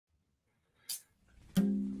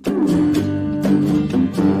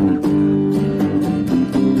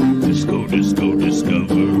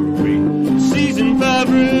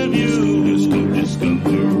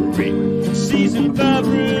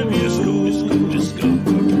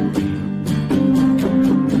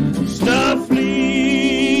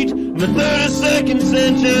second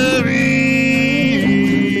century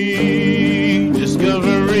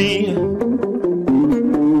discovery.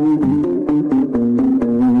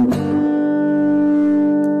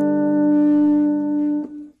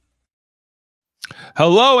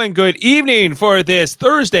 Hello and good evening for this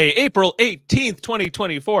Thursday, April 18th,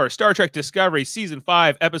 2024. Star Trek Discovery Season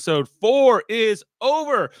 5, Episode 4 is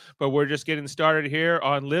over, but we're just getting started here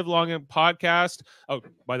on Live Long and Podcast. Oh,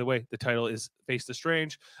 by the way, the title is Face the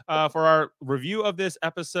Strange. For our review of this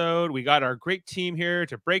episode, we got our great team here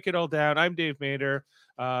to break it all down. I'm Dave Mader,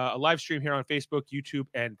 a live stream here on Facebook, YouTube,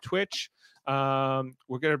 and Twitch.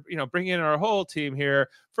 We're gonna bring in our whole team here.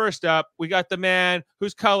 First up, we got the man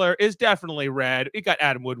whose color is definitely red. We got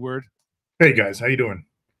Adam Woodward. Hey guys, how you doing?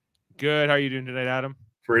 Good. How are you doing tonight, Adam?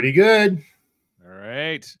 Pretty good. All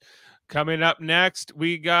right. Coming up next,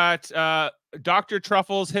 we got Dr.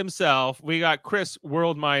 Truffles himself. We got Chris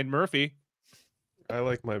Worldmind Murphy. I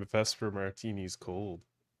like my Vesper martinis cold.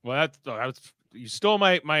 Well, that's you stole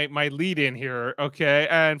my lead in here. Okay.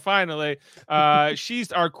 And finally,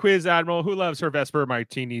 she's our quiz admiral who loves her Vesper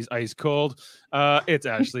martinis ice cold. It's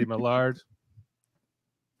Ashley Millard.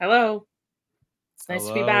 Hello. It's nice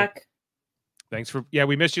to be back. Thanks for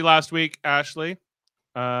we missed you last week, Ashley.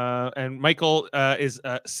 And Michael is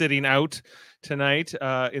sitting out tonight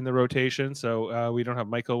in the rotation, so we don't have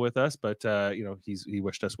Michael with us, but he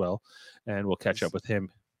wished us well, and we'll catch up with him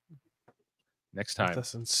next time. With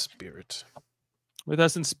us in spirit. With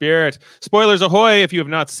us in spirit. Spoilers ahoy! If you have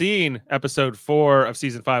not seen episode 4 of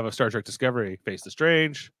season 5 of Star Trek Discovery, Face the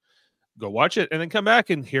Strange, go watch it and then come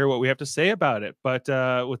back and hear what we have to say about it. But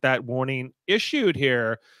with that warning issued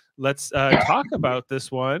here, let's talk about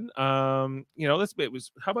this one. How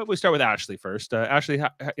about we start with Ashley first? Ashley,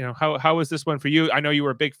 how was this one for you? I know you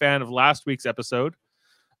were a big fan of last week's episode.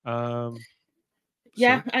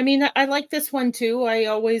 Yeah, I mean, I like this one too. I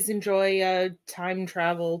always enjoy a time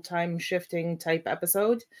travel, time shifting type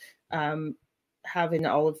episode, having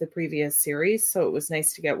all of the previous series. So it was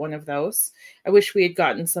nice to get one of those. I wish we had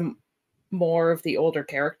gotten some more of the older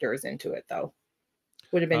characters into it, though.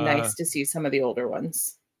 Would have been nice to see some of the older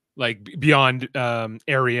ones. Like beyond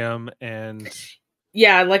Arium and...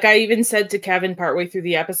 Yeah, like I even said to Kevin partway through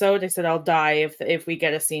the episode, I said, I'll die if we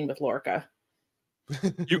get a scene with Lorca.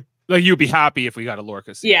 You'd be happy if we got a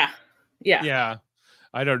Lorca scene. Yeah.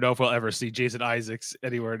 I don't know if we'll ever see Jason Isaacs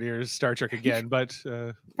anywhere near Star Trek again, but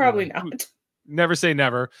probably not. Never say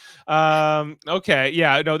never. Okay,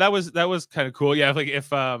 yeah, no, that was kind of cool. Yeah, like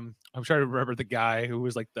if I'm trying to remember the guy who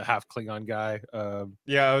was like the half Klingon guy.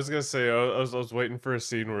 Yeah, I was gonna say I was waiting for a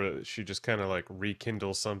scene where she just kind of like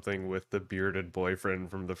rekindles something with the bearded boyfriend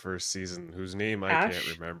from the first season, whose name I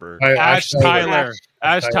can't remember. Ash Tyler.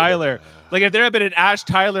 Ash Tyler. Like if there had been an Ash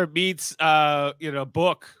Tyler meets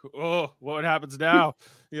book, oh, what happens now?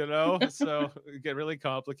 So it get really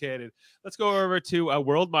complicated. Let's go over to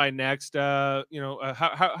Worldmind next. How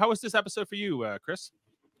was this episode for you, Chris?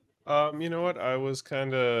 You know what? I was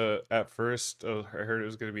kind of at first. I heard it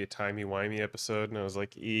was going to be a timey-wimey episode, and I was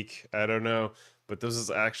like, "Eek, I don't know." But this is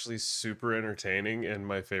actually super entertaining and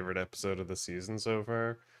my favorite episode of the season so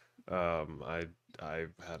far. I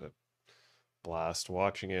had a blast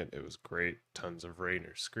watching it. It was great. Tons of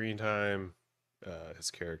Raynor screen time.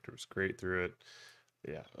 His character was great through it.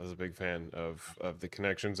 Yeah, I was a big fan of the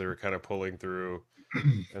connections they were kind of pulling through,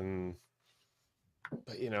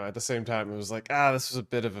 But at the same time, it was like, this was a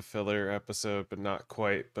bit of a filler episode, but not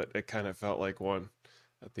quite. But it kind of felt like one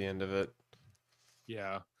at the end of it.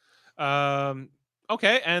 Yeah.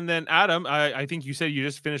 Okay, and then Adam, I think you said you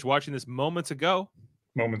just finished watching this moments ago.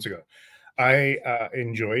 I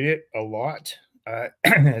enjoyed it a lot. I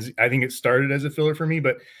think it started as a filler for me,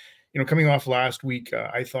 but coming off last week,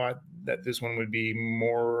 I thought that this one would be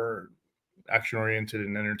more action oriented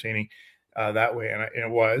and entertaining that way, and it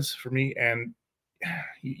was for me. And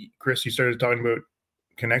Chris, you started talking about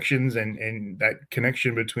connections, and that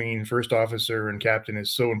connection between first officer and captain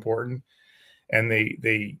is so important, and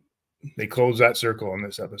they closed that circle in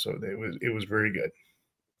this episode. It was very good.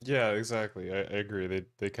 Yeah, exactly. I agree.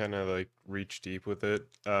 They kind of like reach deep with it.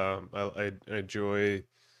 I enjoy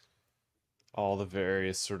all the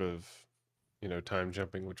various sort of time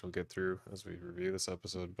jumping, which we'll get through as we review this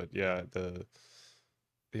episode. But yeah, the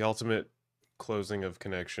ultimate closing of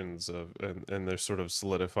connections and they're sort of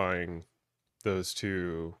solidifying those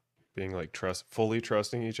two being like fully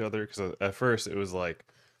trusting each other, because at first it was like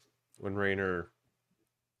when Raynor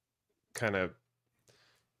kind of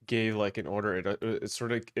gave like an order, it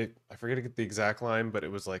sort of I forget the exact line, but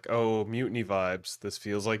it was like, oh, mutiny vibes, this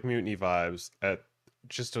feels like mutiny vibes. At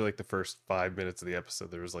just like the first 5 minutes of the episode,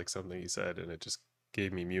 there was like something he said and it just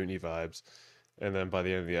gave me mutiny vibes. and then by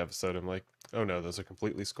the end of the episode, I'm like, oh no, those are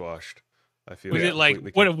completely squashed. I feel Was it like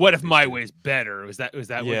completely what if my confused. way's better? Was that what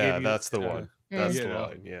Yeah, gave you, that's the one. That's you the know.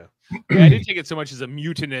 line. Yeah, Yeah, I didn't take it so much as a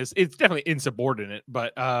mutinous. It's definitely insubordinate,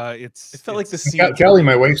 but it's. it felt like the it's- scene. Kelly,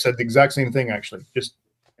 my wife, said the exact same thing. Actually, just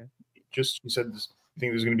she said, "This, I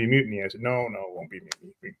think there's going to be mutiny." I said, "No, it won't be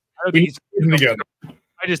mutiny. I don't We think need them together."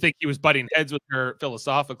 I just think he was butting heads with her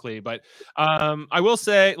philosophically. But I will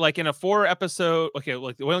say, like in a 4-episode, okay,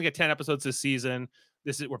 like we only get 10 episodes this season.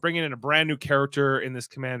 We're bringing in a brand new character in this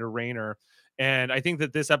Commander Raynor, and I think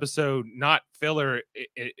that this episode, not filler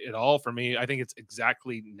at all for me. I think it's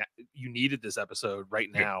exactly you needed this episode right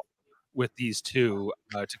now with these two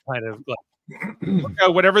to kind of like work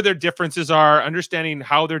out whatever their differences are, understanding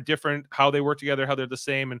how they're different, how they work together, how they're the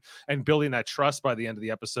same, and building that trust by the end of the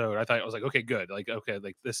episode. I was like, okay, good. Like, okay,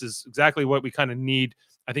 like this is exactly what we kind of need,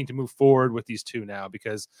 I think, to move forward with these two now,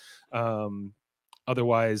 because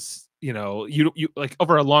otherwise, you know, you like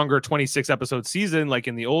over a longer 26 episode season, like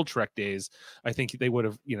in the old Trek days, I think they would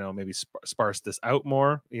have, you know, maybe sparsed this out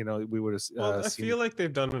more. You know, we would have. Well, I feel like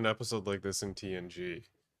they've done an episode like this in TNG.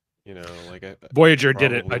 You know, like Voyager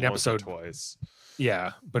did it probably an once or episode twice.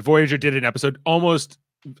 Yeah, but Voyager did an episode almost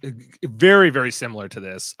very, very similar to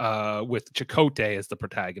this, with Chakotay as the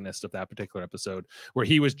protagonist of that particular episode, where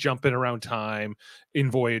he was jumping around time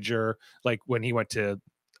in Voyager, like when he went to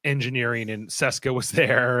engineering and Seska was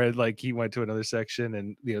there, and like he went to another section,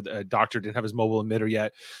 and you know, the doctor didn't have his mobile emitter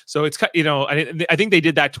yet. So it's, you know, I think they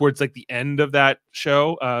did that towards like the end of that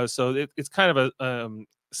show. So it's kind of a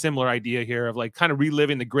similar idea here of like kind of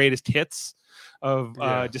reliving the greatest hits of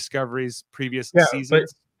Discovery's previous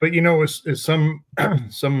seasons. But you know, as some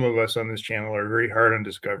of us on this channel are very hard on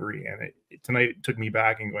Discovery, and tonight it took me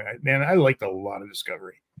back and going, man, I liked a lot of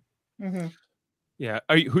Discovery. Mm-hmm. Yeah,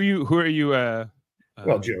 who are you?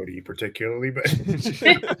 Well, Jody particularly, but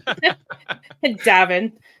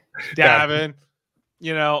Davin.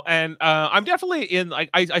 You know, and I'm definitely in. Like,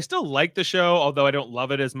 I still like the show, although I don't love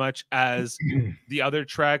it as much as the other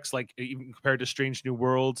Treks. Like, even compared to Strange New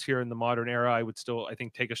Worlds here in the modern era, I would still, I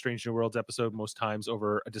think, take a Strange New Worlds episode most times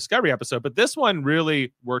over a Discovery episode. But this one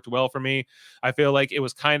really worked well for me. I feel like it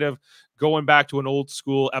was kind of going back to an old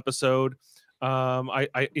school episode.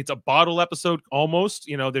 It's a bottle episode almost.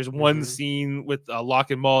 You know, there's one scene with Locke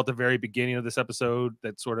and Maul at the very beginning of this episode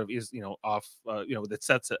that sort of is, you know, off, you know, that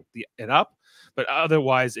sets it up. But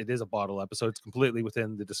otherwise, it is a bottle episode. It's completely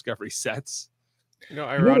within the Discovery sets. You know,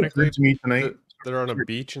 ironically, to me tonight, they're on a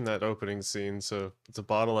beach in that opening scene, so it's a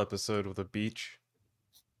bottle episode with a beach.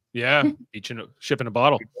 Yeah, beach and ship in a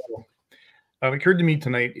bottle. It occurred to me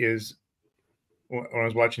tonight is when I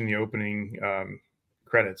was watching the opening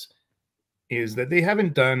credits, is that they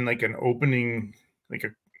haven't done like an opening, like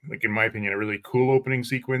in my opinion, a really cool opening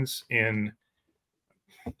sequence in,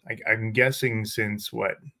 I'm guessing since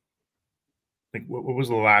what was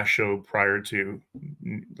the last show prior to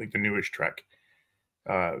like the newest Trek?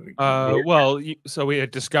 Well, so we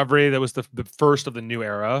had Discovery, that was the first of the new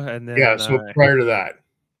era, and then so prior to that,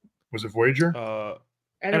 was it Voyager?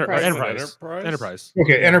 Enterprise.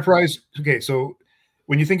 Okay, yeah. Enterprise. Okay, so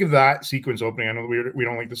when you think of that sequence opening, I know we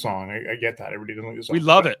don't like the song. I get that. Everybody doesn't like the song. We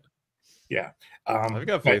love it. Yeah. I've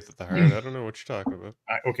got faith at the heart. I don't know what you're talking about.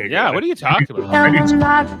 Okay. Yeah, good. what are you talking about? And they're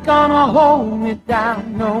not gonna hold me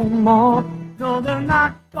down no more. No, they're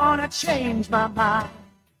not gonna change my mind.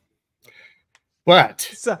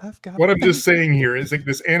 But what I'm just saying here is like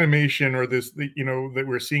this animation or this, you know, that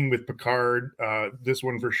we're seeing with Picard, this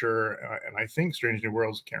one for sure, and I think Strange New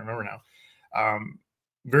Worlds, can't remember now.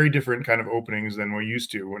 Very different kind of openings than we're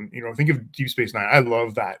used to. When, you know, think of Deep Space Nine. I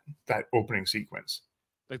love that opening sequence.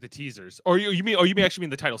 Like the teasers, or you actually mean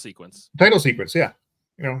the title sequence? Title sequence, yeah.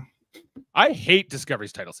 You know, I hate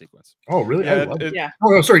Discovery's title sequence. Oh, really? Yeah, I love it. Oh,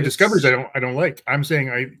 no, sorry, Discovery's I don't like. I'm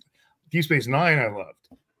saying Deep Space Nine I loved.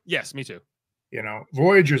 Yes, me too. You know,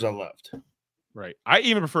 Voyagers I loved. Right. I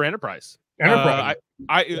even prefer Enterprise. I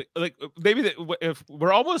like maybe that if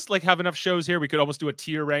we're almost like have enough shows here, we could almost do a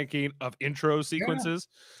tier ranking of intro sequences.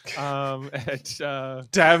 Yeah.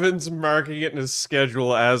 Davin's marking it in his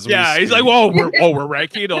schedule as we he's speak. like, we're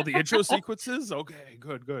ranking all the intro sequences. Okay,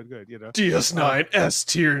 good. You know, DS9 S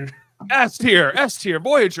tier, S tier,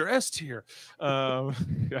 Voyager S tier, and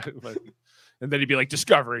then he'd be like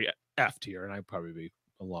Discovery F tier, and I'd probably be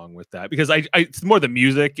along with that because it's more the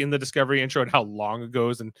music in the Discovery intro and how long it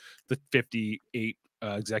goes and the 58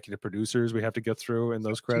 executive producers we have to get through in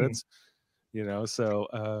those credits, you know. So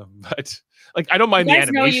but like I don't mind you the guys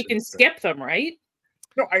animation. know you can skip them, right?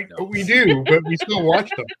 No, we do, but we still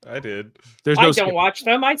watch them. I did. There's I no don't watch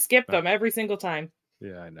them. I skip them every single time.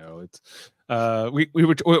 Yeah, I know. It's we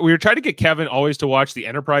were trying to get Kevin always to watch the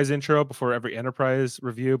Enterprise intro before every Enterprise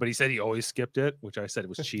review, but he said he always skipped it, which I said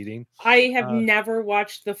was cheating. I have never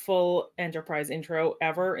watched the full Enterprise intro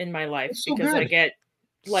ever in my life It's so because I good. get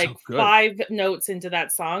like So good. 5 notes into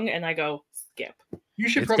that song and I go skip. You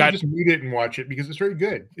should It's probably got- just mute it and watch it because it's very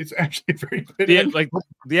good. It's actually very good.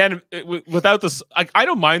 The end without this, I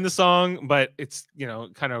don't mind the song, but it's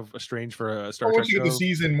kind of strange for a Star Well, Trek once you get to show.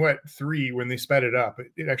 season 3 when they sped it up,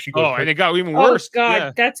 it actually goes. Oh, and it got even Oh worse. God,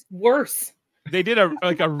 Yeah. that's worse. They did a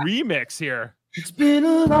remix here. It's been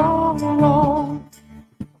a long road.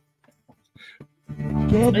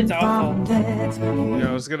 It's awful. Yeah,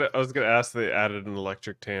 I was gonna ask. They added an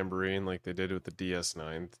electric tambourine like they did with the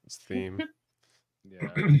DS9 theme.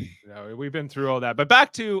 Yeah, we've been through all that, but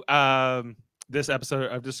back to this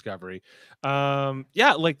episode of Discovery.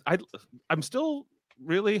 Yeah, like I'm still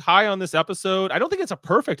really high on this episode. I don't think it's a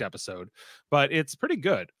perfect episode, but it's pretty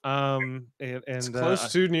good. And It's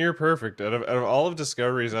close to near perfect. Out of all of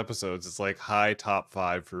Discovery's episodes, it's like high top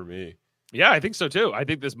 5 for me. yeah, I think so too. I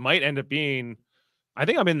think this might end up being. I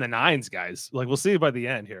think I'm in the 9s, guys. Like we'll see by the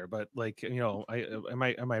end here, but like am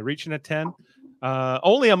I reaching a 10?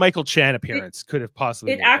 Only a Michael Chan appearance could have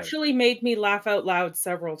possibly. It actually made me laugh out loud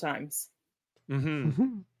several times.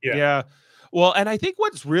 Mm-hmm. Yeah. Yeah. Well, and I think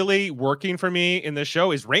what's really working for me in this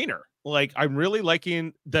show is Rayner. Like I'm really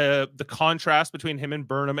liking the contrast between him and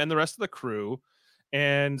Burnham and the rest of the crew,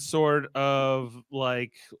 and sort of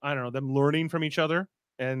like I don't know them learning from each other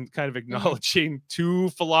and kind of acknowledging two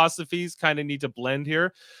philosophies kind of need to blend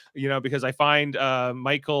here, because I find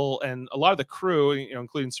Michael and a lot of the crew,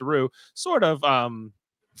 including Saru, sort of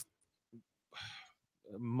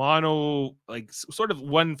mono, like sort of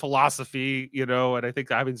one philosophy, and I think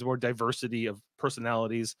having some more diversity of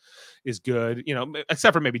personalities is good,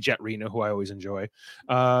 except for maybe Jet Reno, who I always enjoy.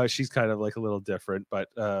 She's kind of like a little different, but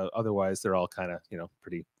otherwise they're all kind of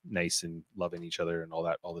pretty nice and loving each other and all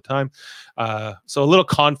that all the time. So a little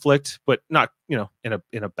conflict, but not in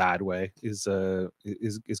a bad way is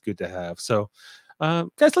good to have. So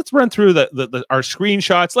guys, let's run through our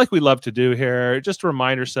screenshots like we love to do here, just to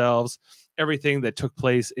remind ourselves everything that took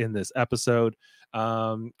place in this episode.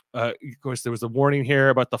 Of course, there was a warning here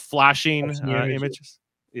about the flashing images.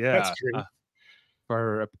 Yeah, That's true.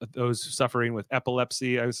 For those suffering with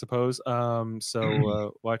epilepsy, I suppose.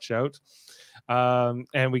 So watch out.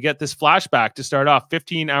 And we get this flashback to start off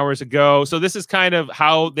 15 hours ago. So this is kind of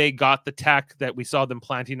how they got the tech that we saw them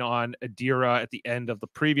planting on Adira at the end of the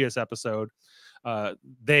previous episode.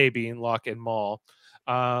 They being Locke and Maul.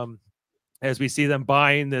 As we see them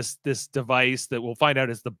buying this device that we'll find out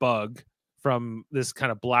is the bug from this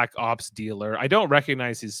kind of black ops dealer. I don't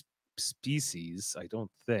recognize his species. I don't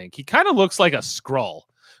think he kind of looks like a Skrull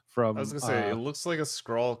from. I was gonna say it looks like a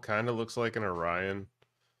Skrull, kind of looks like an Orion.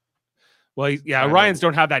 Well, Orions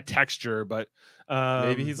don't have that texture, but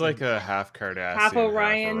maybe he's like a half Cardassian, Half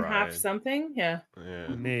Orion, half something. Yeah.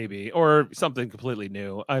 Maybe, or something completely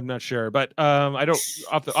new. I'm not sure, but I don't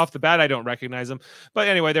off the bat I don't recognize him. But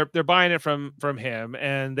anyway, they're buying it from him,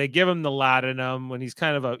 and they give him the latinum when he's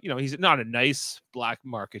kind of he's not a nice black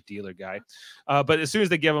market dealer guy. But as soon as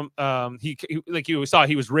they give him, he like you saw,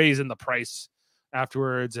 he was raising the price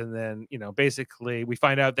afterwards, and then basically we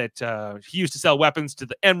find out that he used to sell weapons to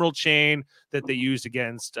the Emerald Chain that they used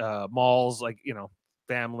against Maul's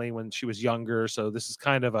family when she was younger. So this is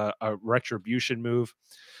kind of a retribution move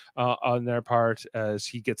on their part, as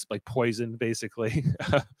he gets poisoned basically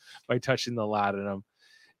by touching the latinum.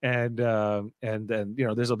 And then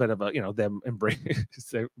there's a bit of them embrace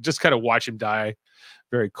just kind of watch him die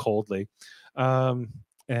very coldly.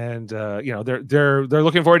 And they're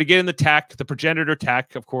looking forward to getting the tech. The progenitor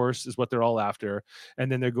tech, of course, is what they're all after.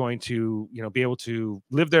 And then they're going to be able to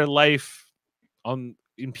live their life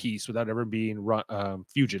in peace without ever being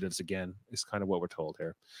fugitives again, is kind of what we're told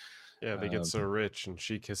here. Yeah, they get so rich, and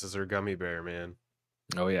she kisses her gummy bear, man.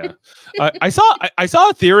 Oh yeah. I saw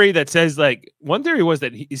a theory that says, one theory was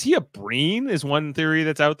that is he a Breen, is one theory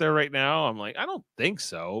that's out there right now. I'm like, I don't think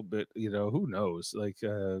so, but who knows,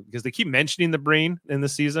 because they keep mentioning the Breen in the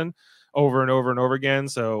season over and over and over again.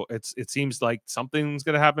 So it seems like something's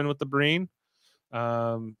going to happen with the Breen.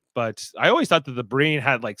 But I always thought that the Breen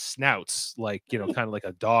had snouts, kind of like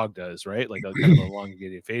a dog does, right? Like a kind of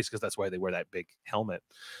elongated face, because that's why they wear that big helmet.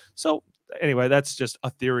 So anyway, that's just a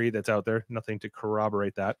theory that's out there. Nothing to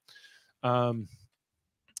corroborate that.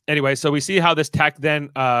 Anyway, so we see how this tech then,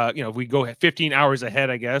 we go 15 hours ahead,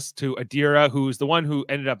 I guess, to Adira, who's the one who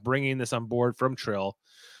ended up bringing this on board from Trill.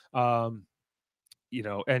 And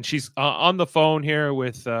she's on the phone here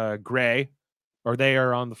with Gray, or they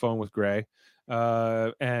are on the phone with Gray.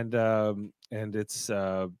 And it's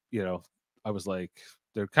you know, I was like,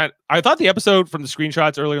 they're I thought the episode from the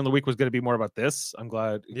screenshots earlier in the week was going to be more about this. I'm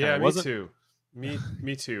glad it Yeah, kinda me wasn't. too.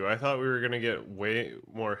 Me too. I thought we were gonna get way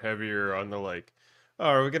more heavier on the like, oh,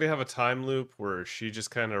 are we gonna have a time loop where she just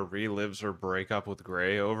kind of relives her breakup with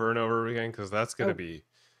Gray over and over again? Because that's gonna Oh. be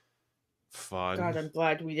fun. God, I'm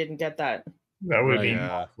glad we didn't get that. That would Right. be Yeah.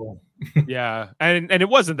 awful. Yeah, and it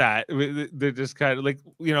wasn't that. They're just kind of like,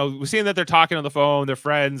 you know, we're seeing that they're talking on the phone, they're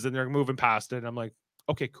friends, and they're moving past it. And I'm like,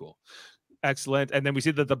 okay, cool. Excellent. And then we see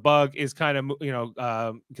that the bug is kind of, you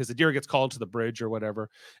know, because the deer gets called to the bridge or whatever,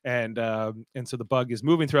 and so the bug is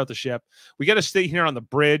moving throughout the ship. We get to stay here on the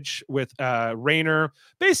bridge with Rayner.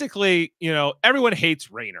 Basically, you know, everyone hates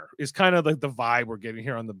Rayner. Is kind of like the vibe we're getting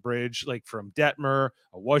here on the bridge, like from Detmer,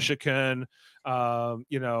 Awashikan.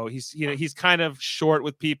 You know, he's kind of short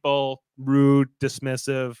with people, rude,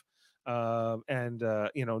 dismissive, and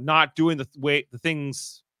you know, not doing the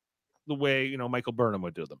things the way, you know, Michael Burnham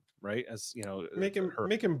would do them, right? As you know, Make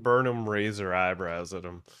him Burnham raise her eyebrows at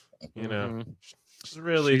him. You know, just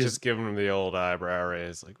really She just giving him the old eyebrow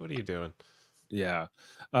raise. Like, what are you doing? Yeah.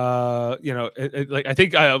 You know, like I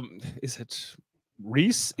think is it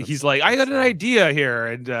Reese? He's like, I got an idea here,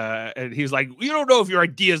 and he's like, you don't know if your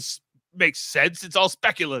ideas make sense. It's all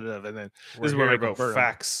speculative. And then We're this is where here Michael about Burnham-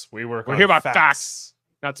 facts. We're here about facts.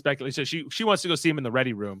 Not speculation. So she wants to go see him in the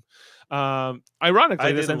ready room. Ironically,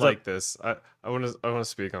 I this didn't ends like up this. I want to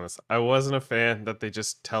speak on this. I wasn't a fan that they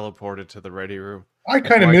just teleported to the ready room. I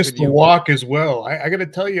kind of Why missed could the you- walk as well. I got to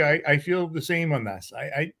tell you, I feel the same on this.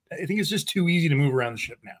 I think it's just too easy to move around the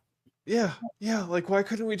ship now. Yeah. Like, why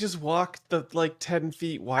couldn't we just walk the like 10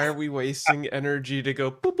 feet? Why are we wasting energy to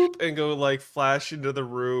go boop boop and go like flash into the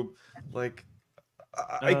room? Like,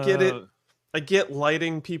 I get it. I get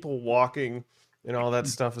lighting people walking and all that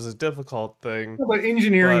stuff is a difficult thing. But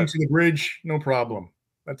engineering But- to the bridge, no problem.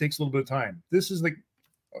 That takes a little bit of time. This is like,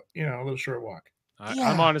 you know, a little short walk.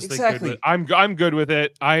 I'm honestly good with I'm good with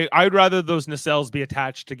it. I'd rather those nacelles be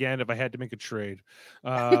attached again if I had to make a trade.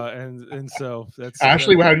 And so that's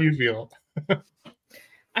Ashley, how do you feel?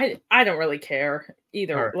 I don't really care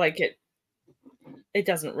either. All right. Like it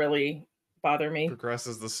doesn't really bother me.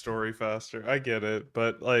 Progresses the story faster. I get it,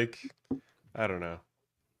 but like, I don't know.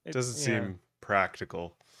 It doesn't seem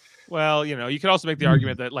practical. Well, you know, you could also make the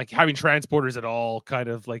argument that like having transporters at all kind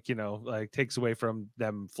of like, you know, like takes away from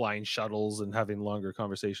them flying shuttles and having longer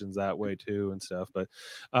conversations that way too and stuff. But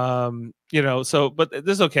you know, so but this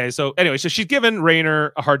is okay. So anyway, so she's given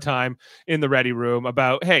Rayner a hard time in the ready room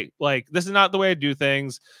about, hey, like this is not the way I do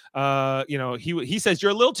things. You know, he says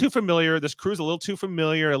you're a little too familiar. This crew's a little too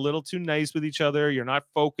familiar, a little too nice with each other. You're not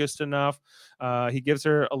focused enough. He gives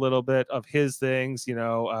her a little bit of his things, you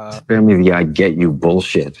know. Spare me the I get you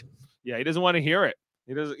bullshit. Yeah, he doesn't want to hear it.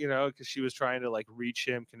 He doesn't, you know, because she was trying to like reach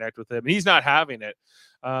him, connect with him, and he's not having it.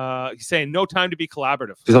 He's saying no time to be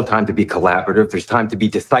collaborative. There's no time to be collaborative. There's time to be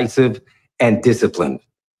decisive and disciplined.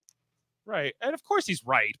 Right. And of course he's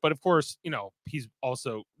right, but of course, you know, he's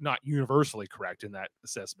also not universally correct in that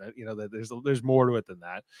assessment. You know, that there's more to it than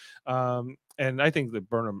that. And I think that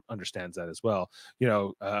Burnham understands that as well. You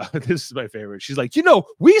know, this is my favorite. She's like, you know,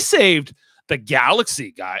 we saved the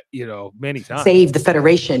galaxy, guy, you know, many times. Save the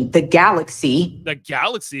Federation, the galaxy. The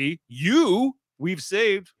galaxy, we've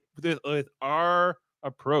saved with our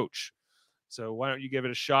approach. So why don't you give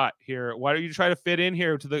it a shot here? Why don't you try to fit in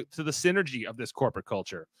here to the synergy of this corporate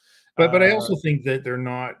culture? But I also think that they're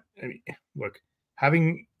not. I mean, look,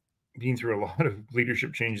 having been through a lot of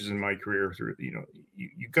leadership changes in my career, through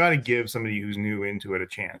you got to give somebody who's new into it a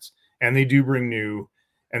chance, and they do bring new,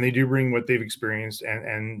 and they do bring what they've experienced,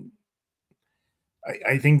 and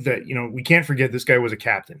I think that we can't forget this guy was a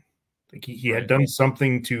captain. Like he had done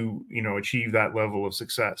something to achieve that level of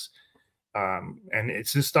success, and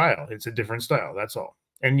it's his style. It's a different style. That's all.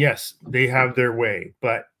 And yes, they have their way,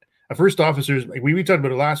 but a first officer is like we talked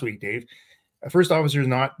about it last week, Dave. A first officer is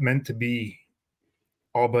not meant to be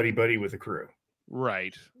all buddy with the crew.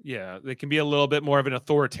 Right. Yeah. They can be a little bit more of an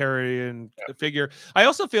authoritarian figure. I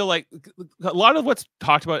also feel like a lot of what's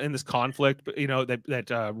talked about in this conflict,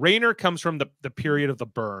 that Rayner comes from the period of the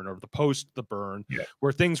burn or the post the burn,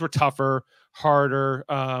 where things were tougher, harder.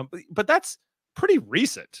 But that's pretty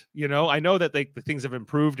recent. I know that the things have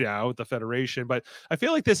improved now with the Federation, but I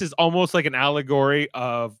feel like this is almost like an allegory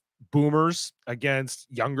of boomers against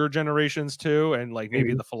younger generations too, and like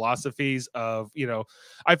maybe the philosophies of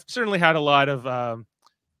I've certainly had a lot of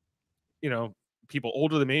people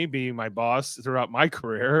older than me being my boss throughout my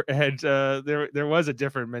career, and there was a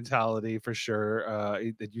different mentality for sure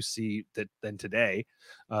that you see than today.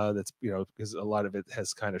 That's because a lot of it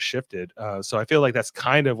has kind of shifted. So I feel like that's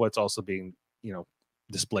kind of what's also being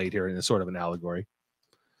displayed here in a sort of an allegory.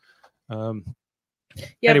 Yeah,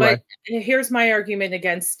 Anyway. but here's my argument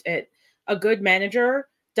against it. A good manager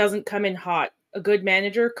doesn't come in hot. A good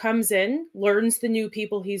manager comes in, learns the new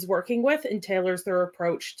people he's working with, and tailors their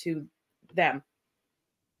approach to them.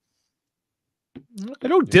 I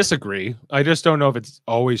don't disagree. I just don't know if it's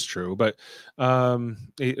always true, but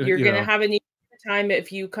You're going to have an easier time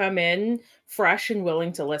if you come in fresh and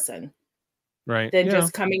willing to listen. Right. Than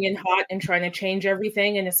just coming in hot and trying to change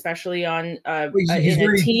everything, and especially on in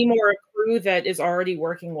very, a team or a crew that is already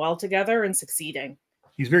working well together and succeeding.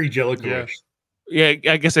 He's very Jellicoe-ish. Yeah,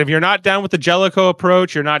 I guess if you're not down with the Jellicoe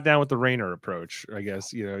approach, you're not down with the Rayner approach. I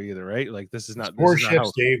guess either, right? Like this is not 4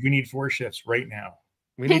 shifts, Dave. We need 4 shifts right now.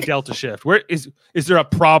 We need Delta Shift. Where is there a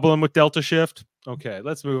problem with Delta Shift? Okay,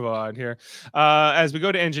 let's move on here. As we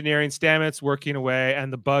go to engineering, Stamets working away,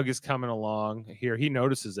 and the bug is coming along here. He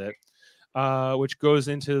notices it, which goes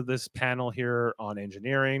into this panel here on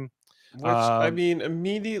engineering. Which I mean,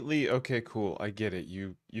 immediately, okay, cool, I get it.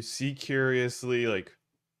 You see curiously, like,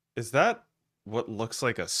 is that what looks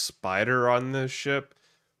like a spider on this ship?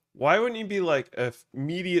 Why wouldn't you be like,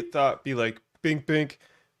 immediate thought be like, bink, bink,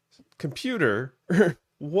 computer,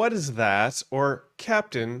 what is that? Or,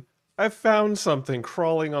 Captain, I found something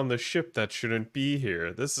crawling on the ship that shouldn't be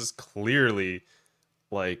here. This is clearly,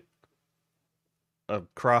 like, a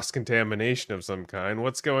cross-contamination of some kind.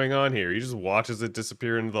 What's going on here? He just watches it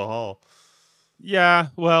disappear into the hull. Yeah,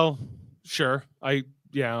 well, sure.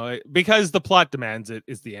 Because the plot demands it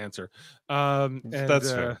is the answer.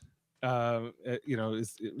 That's fair.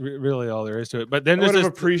 Is really all there is to it. But then I would have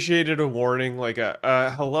appreciated a warning, like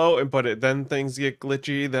hello, but then things get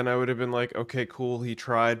glitchy. Then I would have been like, okay, cool, he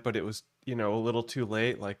tried, but it was a little too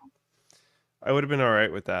late. Like I would have been all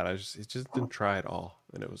right with that. It just didn't try at all,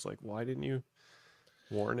 and it was like, why didn't you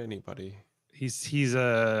warn anybody? He's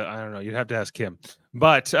I don't know. You'd have to ask him.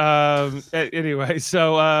 But anyway,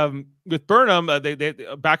 so with Burnham, they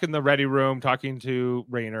back in the ready room talking to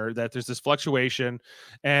Rayner that there's this fluctuation,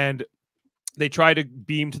 and they try to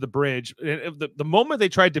beam to the bridge. And the moment they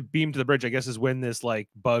tried to beam to the bridge, I guess, is when this like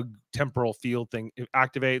bug temporal field thing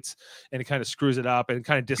activates, and it kind of screws it up and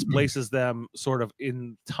kind of displaces them sort of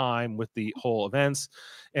in time with the whole events.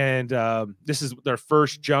 And this is their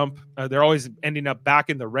first jump. They're always ending up back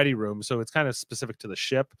in the ready room, so it's kind of specific to the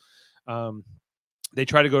ship. They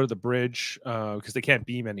try to go to the bridge because they can't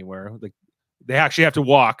beam anywhere. Like they actually have to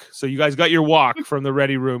walk. So you guys got your walk from the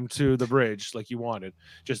ready room to the bridge like you wanted,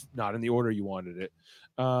 just not in the order you wanted it.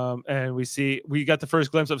 And we got the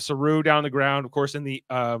first glimpse of Saru down the ground, of course, in the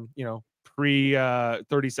pre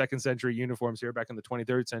 32nd century uniforms here, back in the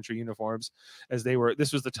 23rd century uniforms, as they were.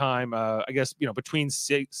 This was the time, I guess, between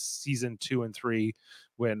season 2 and 3,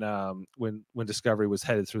 when Discovery was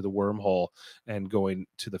headed through the wormhole and going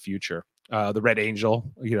to the future. The Red Angel,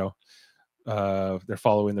 they're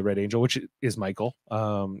following the Red Angel, which is Michael,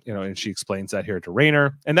 and she explains that here to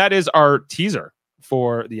Rayner, and that is our teaser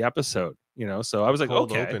for the episode. So I was like,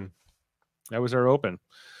 okay, open. That was our open.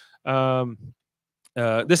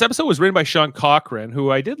 This episode was written by Sean Cochran, who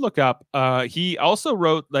I did look up. He also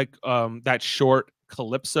wrote that short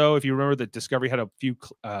Calypso. If you remember, that Discovery had a few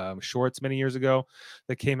shorts many years ago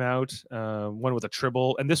that came out. One with a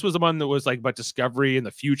Tribble, and this was the one that was like about Discovery in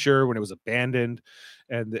the future when it was abandoned,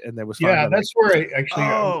 and there was that's where I actually.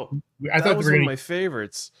 I thought that was one of my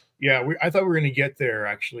favorites. Yeah, I thought we were going to get there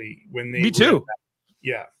actually when they. Me too.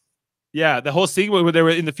 Yeah, the whole scene where they were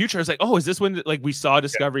in the future, I was like, oh, is this when we saw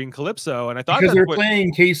Discovery in Calypso? And I thought because they were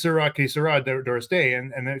playing Que Sera, Doris Day,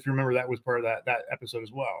 and if you remember, that was part of that episode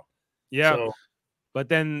as well. Yeah. So, but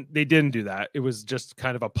then they didn't do that. It was just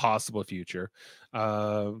kind of a possible future.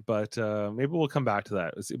 But maybe we'll come back to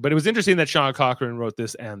that. But it was interesting that Sean Cochran wrote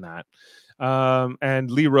this and that.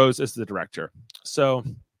 And Lee Rose is the director. So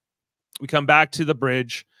we come back to the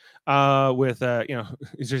bridge with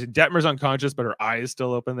Detmer's unconscious, but her eye is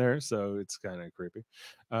still open there. So it's kind of creepy.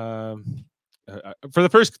 For the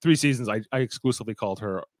first 3 seasons, I exclusively called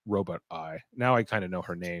her Robot Eye. Now I kind of know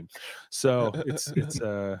her name, so it's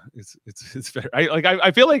very.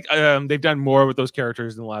 I feel like they've done more with those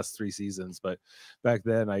characters in the last 3 seasons, but back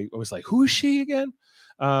then I was like, who is she again?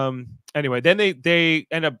 Anyway, then they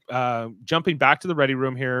end up jumping back to the ready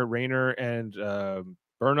room here. Rayner and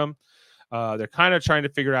Burnham. They're kind of trying to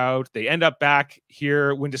figure out. They end up back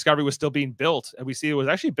here when Discovery was still being built, and we see it was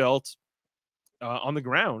actually built on the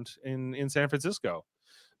ground in San Francisco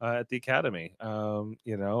at the Academy.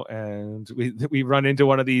 And we run into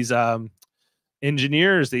one of these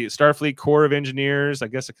engineers, the Starfleet Corps of Engineers, I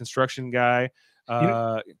guess a construction guy. You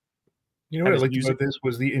know what I liked about this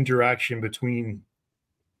was the interaction between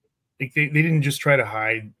like they didn't just try to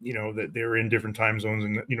hide, that they were in different time zones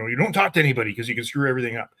and you don't talk to anybody because you can screw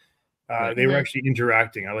everything up. They were actually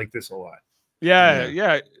interacting. I like this a lot.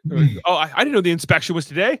 Yeah. Oh, I didn't know the inspection was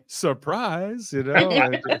today. Surprise,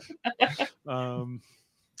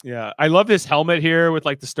 Yeah, I love this helmet here with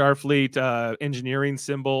like the Starfleet engineering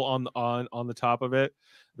symbol on the top of it.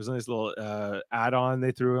 There's a nice little add-on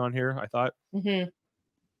they threw on here, I thought.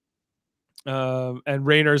 And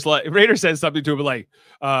Raynor says something to him like,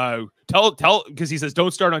 tell because he says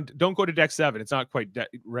don't go to deck 7. It's not quite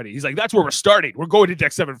ready. He's like, that's where we're starting. We're going to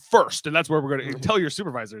deck 7 first, and that's where we're going to tell your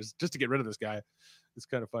supervisors just to get rid of this guy. It's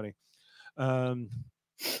kind of funny. Burnham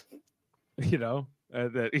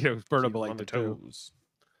like the toes.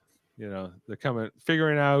 They're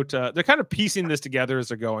figuring out, they're kind of piecing this together as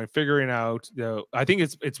they're going, figuring out, I think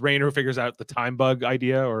it's Raynor who figures out the time bug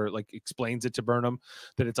idea, or like explains it to Burnham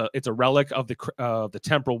that it's a relic of the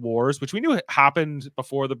temporal wars, which we knew happened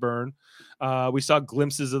before the burn. We saw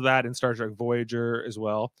glimpses of that in Star Trek Voyager as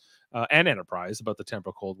well, and Enterprise, about the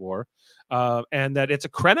temporal Cold War, and that it's a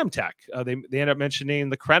Krenim tech. They end up mentioning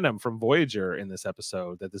the Krenim from Voyager in this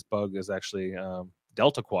episode, that this bug is actually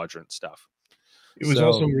Delta Quadrant stuff. It was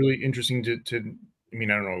also really interesting to I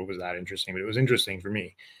mean, I don't know if it was that interesting, but it was interesting for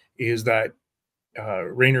me, is that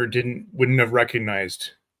Raynor wouldn't have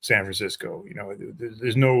recognized San Francisco.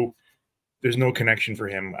 There's no connection for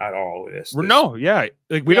him at all with this. No, yeah.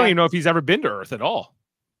 Like we don't even know if he's ever been to Earth at all.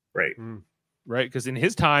 Right. Right. Because in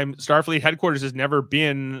his time, Starfleet headquarters has never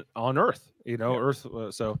been on Earth, Earth.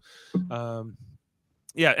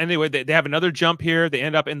 Anyway, they have another jump here. They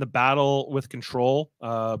end up in the battle with Control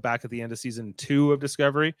back at the end of season 2 of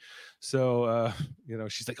Discovery. So,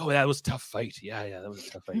 she's like, oh, that was a tough fight. Yeah, that was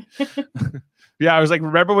a tough fight. I was like,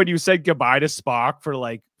 remember when you said goodbye to Spock for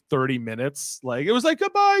like 30 minutes? Like, it was like,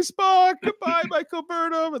 goodbye, Spock. Goodbye, Michael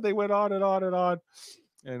Burnham. And they went on and on and on.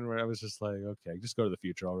 And I was just like, okay, just go to the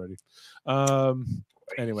future already.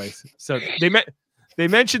 Anyways, so they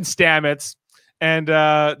mentioned Stamets. And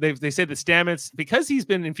they say that Stamets, because he's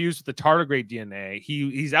been infused with the tardigrade DNA,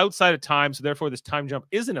 he's outside of time, so therefore this time jump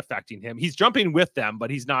isn't affecting him. He's jumping with them, but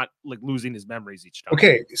he's not like losing his memories each time.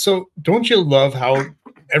 Okay, so don't you love how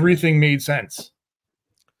everything made sense?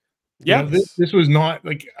 Yeah, this was not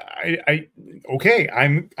like I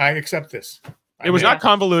accept this. It was not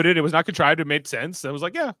convoluted. It was not contrived. It made sense. I was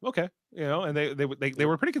like, yeah, okay. And they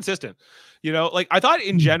were pretty consistent. Like I thought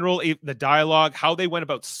in general, the dialogue, how they went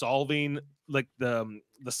about solving like the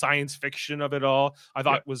science fiction of it all, I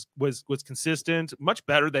thought was consistent, much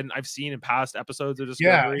better than I've seen in past episodes of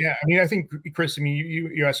Discovery. Yeah. I mean, I think Chris,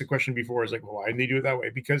 you asked a question before. It's like, well, why didn't they do it that way?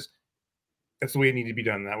 Because that's the way it needed to be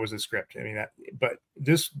done. That was the script. I mean, but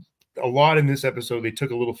a lot in this episode, they took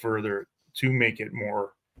a little further to make it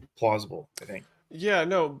more plausible, I think. Yeah,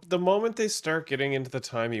 no, the moment they start getting into the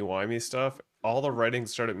timey-wimey stuff, all the writing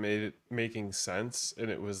started making sense,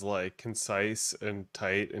 and it was like concise and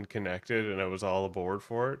tight and connected, and I was all aboard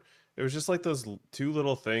for it. It was just like those two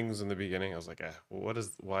little things in the beginning. I was like,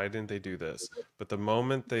 why didn't they do this? But the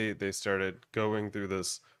moment they started going through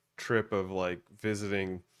this trip of like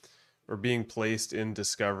visiting or being placed in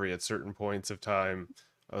Discovery at certain points of time,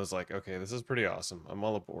 I was like, okay, this is pretty awesome. I'm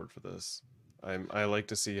all aboard for this. I like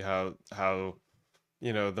to see how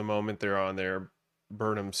the moment they're on there,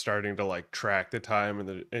 Burnham's starting to like track the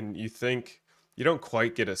time, and you think you don't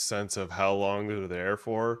quite get a sense of how long they're there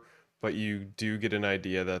for, but you do get an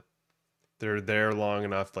idea that they're there long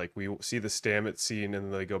enough. Like we see the Stamets scene,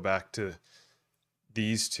 and they go back to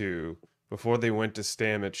these two. Before they went to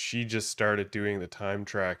Stamets, she just started doing the time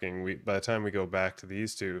tracking. By the time we go back to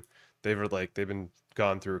these two, they've been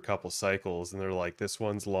gone through a couple cycles, and they're like, this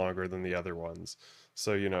one's longer than the other ones.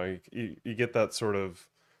 So you get that sort of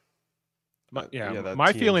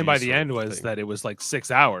my feeling by the end was that it was like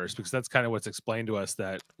 6 hours, because that's kind of what's explained to us,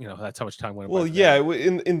 that that's how much time went. Well, yeah,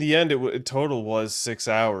 in the end, it total was 6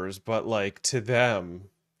 hours, but like to them,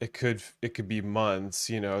 it could be months.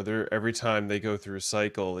 Every time they go through a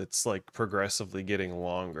cycle, it's like progressively getting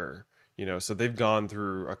longer. So they've gone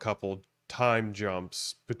through a couple time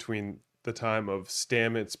jumps between the time of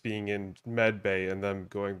Stamets being in medbay and them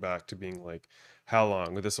going back to being like, how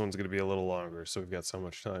long? This one's going to be a little longer, so we've got so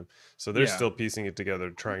much time. So they're still piecing it together,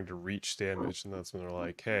 trying to reach Stamets, and that's when they're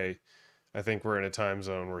like, hey, I think we're in a time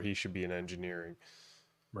zone where he should be in engineering.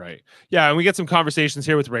 Right. Yeah, and we get some conversations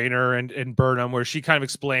here with Rayner and Burnham where she kind of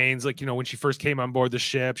explains, like, when she first came on board the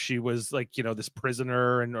ship, she was like, this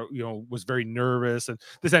prisoner and, was very nervous. And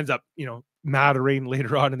this ends up, mattering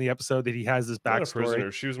later on in the episode that he has this Not a backstory.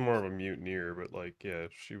 prisoner. She was more of a mutineer, but like, yeah,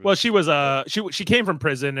 she was. Well, she came from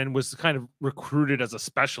prison and was kind of recruited as a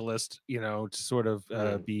specialist, to sort of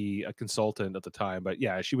be a consultant at the time. But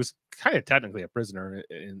yeah, she was kind of technically a prisoner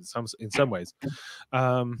in some ways.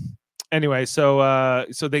 Anyway, so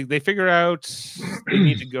they figure out they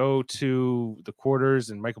need to go to the quarters,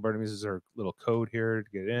 and Michael Burnham uses her little code here to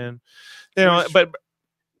get in. But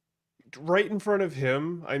right in front of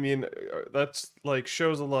him, I mean, that's like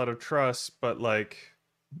shows a lot of trust, but like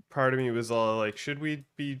part of me was all like, should we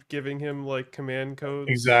be giving him like command codes?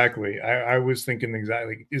 Exactly. I was thinking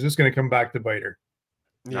exactly. Is this going to come back to bite her?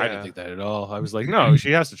 I didn't think that at all. I was like, no,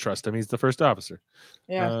 she has to trust him. He's the first officer.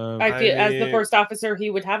 Yeah, I feel as the first officer, he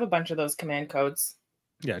would have a bunch of those command codes.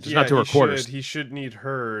 Yeah, just not to her quarters. He should need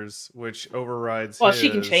hers, which overrides. Well, she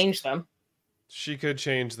can change them. She could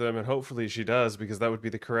change them, and hopefully she does, because that would be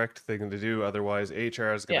the correct thing to do. Otherwise,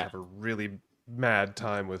 HR is going to have a really mad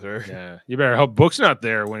time with her. Yeah, you better hope Book's not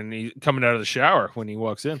there when he coming out of the shower when he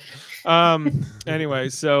walks in. Anyway,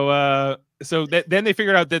 so then they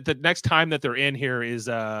figured out that the next time that they're in here is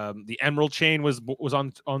the Emerald Chain was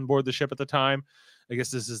on board the ship at the time. I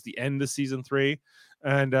guess this is the end of season 3,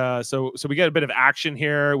 and so we get a bit of action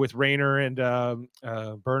here with Rayner and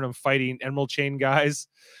Burnham fighting Emerald Chain guys.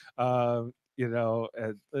 It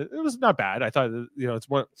was not bad. I thought, it's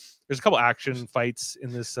more. There's a couple action fights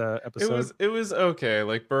in this episode. It was okay.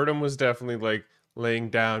 Like Burnham was definitely like laying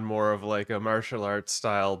down more of like a martial arts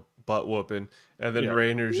style butt whooping, and then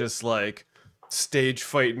Rayner's just like stage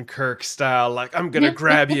fighting Kirk style, like I'm gonna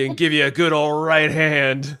grab you and give you a good old right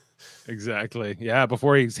hand. Exactly. Yeah.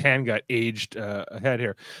 Before his hand got aged ahead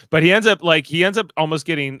here, but he ends up almost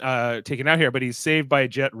getting taken out here. But he's saved by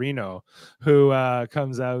Jet Reno, who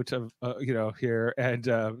comes out of here, and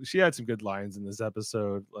she had some good lines in this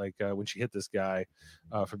episode, like when she hit this guy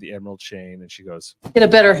from the Emerald Chain, and she goes, Get a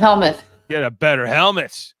better helmet. "Get a better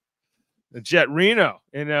helmet." The Jet Reno,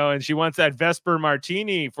 and she wants that Vesper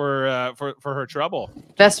Martini for her trouble.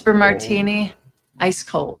 Vesper Martini, ice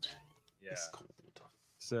cold. Yeah.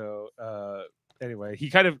 So anyway, he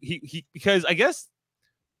because I guess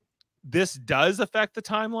this does affect the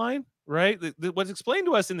timeline, right? What's explained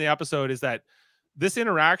to us in the episode is that this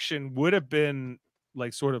interaction would have been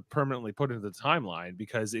like sort of permanently put into the timeline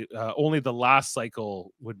because only the last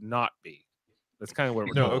cycle would not be. That's kind of what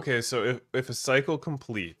we're told. Okay, so if a cycle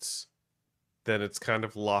completes, then it's kind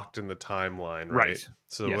of locked in the timeline, right?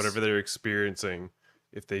 So whatever they're experiencing,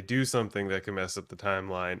 if they do something that can mess up the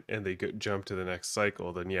timeline and they jump to the next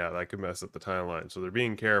cycle, then yeah, that could mess up the timeline. So they're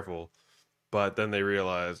being careful, but then they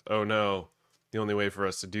realize, oh no, the only way for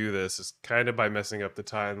us to do this is kind of by messing up the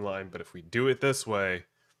timeline. But if we do it this way,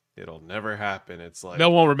 it'll never happen. It's like they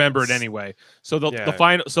won't remember it anyway. So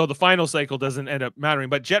the final cycle doesn't end up mattering.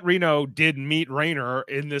 But Jet Reno did meet Rayner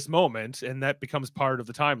in this moment, and that becomes part of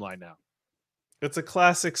the timeline now. It's a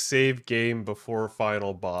classic save game before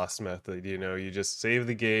final boss method. You just save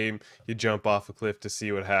the game, you jump off a cliff to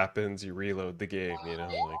see what happens, you reload the game.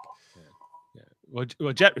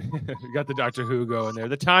 Well, Jet got the Doctor Who going there,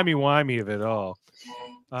 the timey-wimey of it all.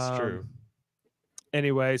 It's true.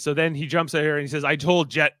 Anyway, so then he jumps out here and he says, "I told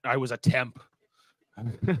Jet I was a temp."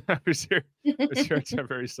 I was here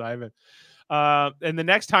temporary Simon. And the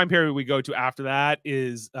next time period we go to after that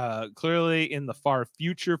is clearly in the far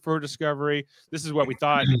future for Discovery. This is what we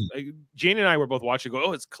thought. Jane and I were both watching.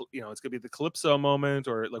 Go, it's gonna be the Calypso moment,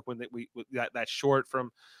 or like when we that short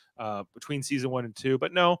from between season 1 and 2.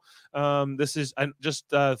 But no, this is just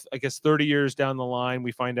I guess 30 years down the line.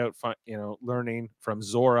 We find out, learning from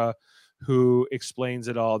Zora, who explains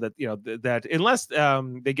it all, that that unless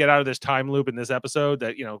they get out of this time loop in this episode,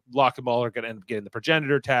 that Locke and Ball are going to end up getting the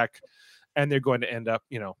progenitor tech. And they're going to end up,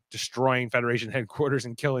 destroying Federation headquarters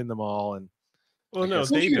and killing them all. And well, no,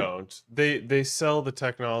 they don't. They sell the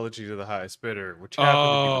technology to the highest bidder, which happen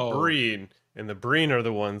to be the Breen, and the Breen are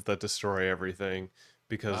the ones that destroy everything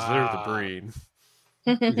because they're the Breen.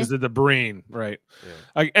 Because they're the Breen, right?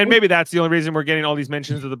 Yeah. And maybe that's the only reason we're getting all these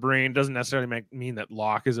mentions of the Breen. Doesn't necessarily mean that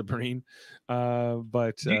Locke is a Breen.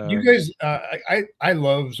 But you guys, I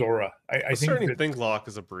love Zora. I think Locke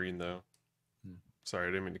is a Breen, though. Sorry,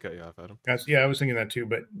 I didn't mean to cut you off, Adam. Yeah, I was thinking that too.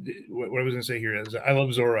 But what I was going to say here is, I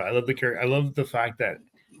love Zora. I love the character. I love the fact that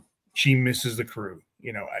she misses the crew.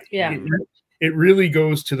 It really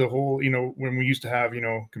goes to the whole. When we used to have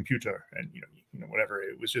computer and whatever,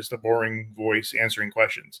 it was just a boring voice answering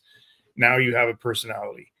questions. Now you have a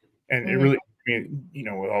personality, and it really I mean, you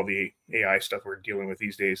know, with all the AI stuff we're dealing with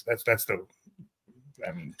these days, that's the,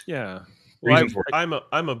 I mean, Yeah. reason for it.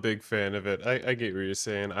 I'm a big fan of it. I get what you're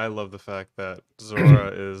saying. I love the fact that Zora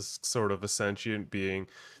is sort of a sentient being,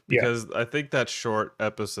 because I think that short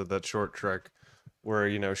episode, that short trek where,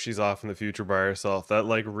 you know, she's off in the future by herself, that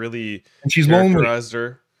like really And she's lonely. characterized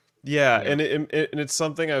her. Yeah, and it's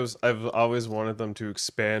something I've always wanted them to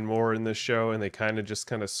expand more in this show, and they kind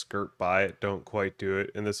of skirt by it, don't quite do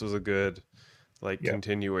it, and this was a good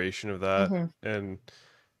continuation of that. And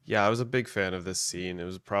yeah, I was a big fan of this scene. It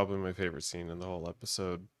was probably my favorite scene in the whole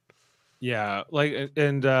episode. Yeah, like,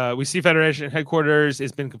 and we see Federation headquarters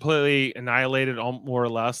has been completely annihilated, more or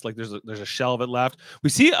less. Like there's a shell of it left.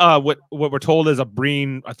 We see what we're told is a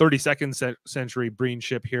 32nd century Breen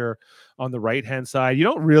ship here on the right hand side. You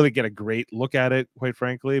don't really get a great look at it, quite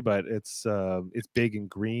frankly, but it's big and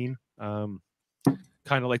green, kind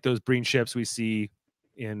of like those Breen ships we see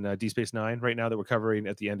in Deep Space Nine right now that we're covering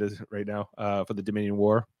at the end of right now for the Dominion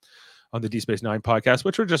War on the Deep Space Nine podcast,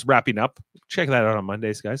 which we're just wrapping up. Check that out on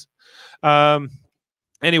Mondays, guys.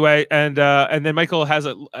 Anyway, and then Michael has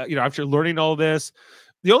after learning all this,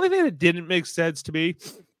 the only thing that didn't make sense to me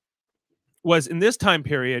was in this time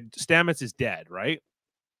period, Stamets is dead, right?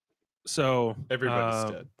 So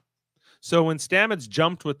Everybody's dead. So when Stamets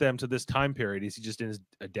jumped with them to this time period, is he just in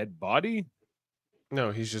a dead body?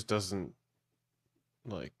 No, he just doesn't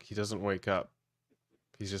he doesn't wake up.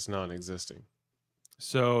 He's just non-existing.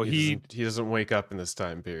 So he doesn't wake up in this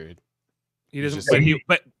time period. He doesn't, just,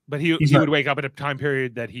 but he would wake up at a time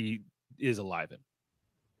period that he is alive in.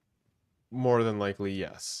 More than likely,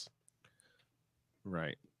 yes.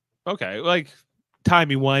 Right. Okay. Like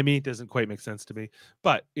timey-wimey doesn't quite make sense to me,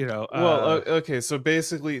 but you know. Okay. So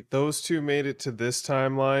basically, those two made it to this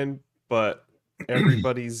timeline, but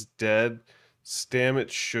everybody's dead.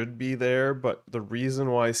 Stamets should be there, but the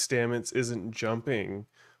reason why Stamets isn't jumping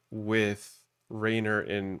with Raynor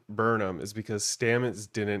and Burnham is because Stamets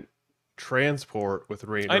didn't transport with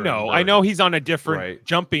Raynor. I know he's on a different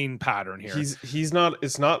jumping pattern here. He's not.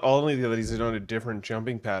 It's not only that he's on a different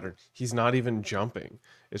jumping pattern. He's not even jumping.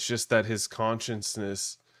 It's just that his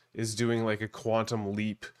consciousness is doing like a quantum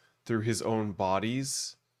leap through his own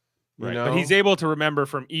bodies. Right. But he's able to remember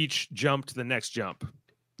from each jump to the next jump.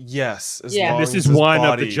 Yes. This is one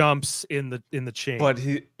of the jumps in the chain. But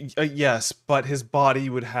yes, but his body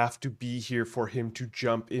would have to be here for him to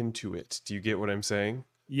jump into it. Do you get what I'm saying?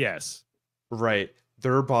 Yes. Right.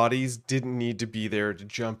 Their bodies didn't need to be there to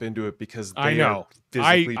jump into it because they are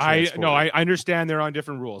physically transported. I understand they're on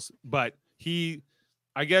different rules, but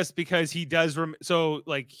I guess because he does so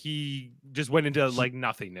like he just went into like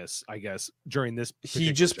nothingness, I guess, during this.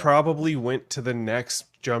 He just probably went to the next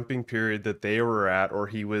jumping period that they were at, or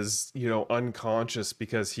he was, unconscious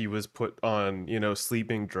because he was put on,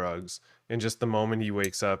 sleeping drugs. And just the moment he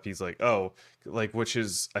wakes up, he's like, oh, which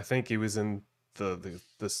is, I think he was in the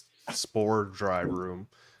spore dry room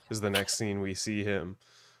is the next scene we see him.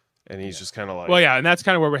 And he's just kind of like, well, yeah, and that's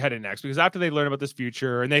kind of where we're headed next, because after they learn about this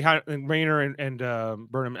future, and Raynor and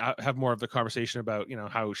Burnham have more of the conversation about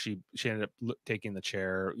how she ended up taking the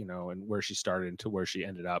chair, and where she started to where she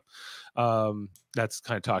ended up. That's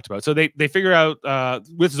kind of talked about. So they figure out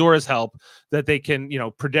with Zora's help that they can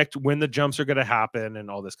predict when the jumps are going to happen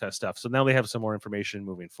and all this kind of stuff. So now they have some more information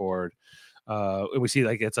moving forward. And we see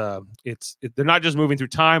like they're not just moving through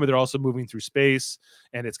time, but they're also moving through space,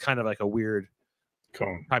 and it's kind of like a weird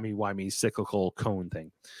cone, timey-wimey cyclical cone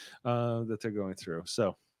thing that they're going through.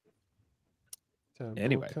 So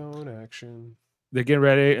anyway, cone action. They get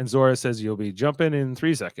ready, and Zora says you'll be jumping in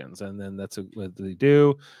 3 seconds, and then that's what they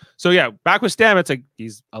do. So yeah, back with Stamets, like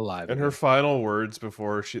he's alive. And her final words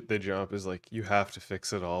before they jump is like, "You have to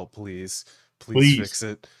fix it all, please fix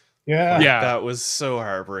it." Yeah, that was so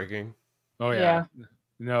heartbreaking. Oh yeah.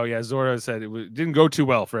 No, yeah. Zora said it didn't go too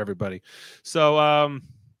well for everybody. So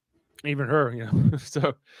even her,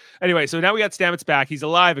 So anyway, so now we got Stamets back. He's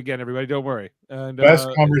alive again, everybody. Don't worry. And best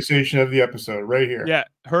conversation of the episode right here. Yeah,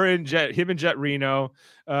 him and Jet Reno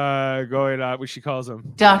going what she calls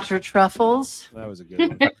him. Dr. Truffles. That was a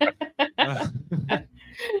good one.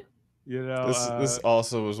 This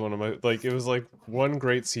also was one of my it was like one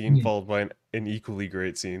great scene followed by an equally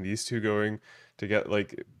great scene. These two going to get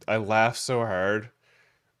I laughed so hard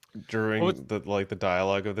during the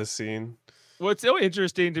dialogue of this scene. What's so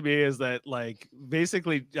interesting to me is that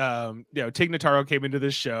basically Tig Notaro came into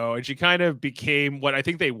this show and she kind of became what I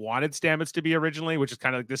think they wanted Stamets to be originally, which is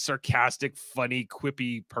kind of like this sarcastic, funny,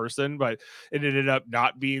 quippy person, but it ended up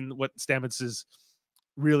not being what Stamets is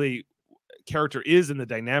really character is in the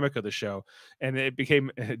dynamic of the show, and it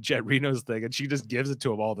became Jet Reno's thing, and she just gives it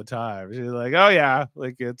to him all the time. She's like, "Oh yeah,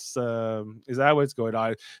 like it's is that what's going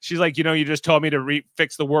on?" She's like, "You know, you just told me to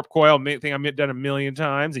fix the warp coil thing I've done 1,000,000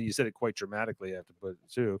 times, and you said it quite dramatically. I have to put it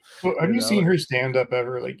too." Well, have you seen her stand up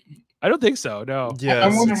ever? Like, I don't think so. No. Yes,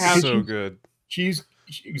 I wonder it's how so good.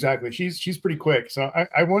 Exactly. She's pretty quick. So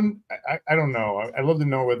I don't know. I'd love to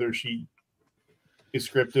know whether she is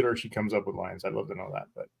scripted or she comes up with lines. I'd love to know that.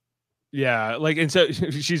 But yeah, like, and so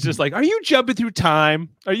she's just like, "Are you jumping through time?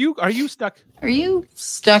 Are you stuck? Are you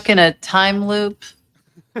stuck in a time loop?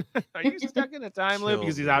 Are you stuck in a time loop?"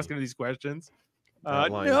 Because he's asking her these questions.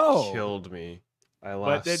 That line No, killed me. I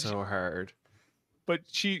laughed so hard. But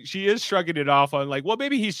she is shrugging it off on like, well,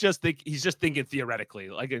 maybe he's just thinking theoretically.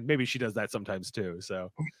 Like maybe she does that sometimes too.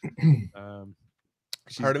 So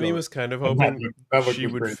part of me was kind of hoping she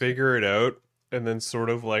would figure it out and then sort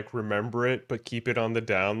of like remember it, but keep it on the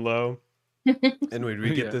down low. And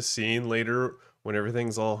we get this scene later when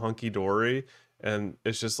everything's all hunky dory, and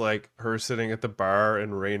it's just like her sitting at the bar,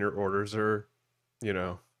 and Raynor orders her, you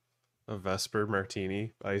know, a Vesper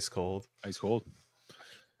martini, ice cold.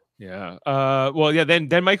 Yeah. Well, yeah.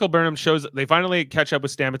 Then Michael Burnham shows. They finally catch up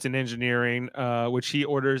with Stamets in engineering, which he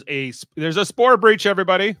orders there's a spore breach.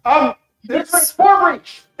 Everybody. There's a spore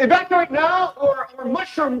breach. Evacuate now, or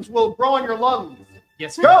mushrooms will grow on your lungs.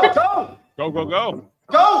 Yes. Go. Go.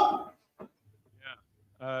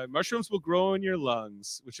 Yeah. Mushrooms will grow in your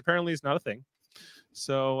lungs, which apparently is not a thing.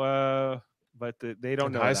 So, but they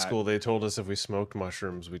don't know. In high school, they told us if we smoked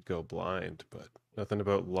mushrooms, we'd go blind, but nothing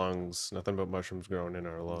about lungs, nothing about mushrooms growing in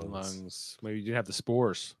our lungs. Maybe you didn't have the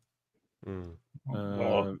spores.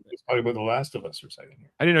 Well, it's probably about The Last of Us or something.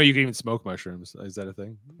 I didn't know you could even smoke mushrooms. Is that a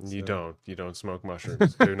thing? You don't smoke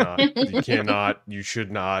mushrooms. Do not. You cannot. You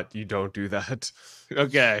should not. You don't do that.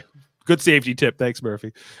 Okay. Good safety tip. Thanks,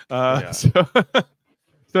 Murphy. Yeah. So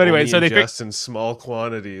anyway, Only so they ingest in small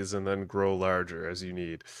quantities and then grow larger as you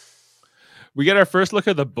need. We get our first look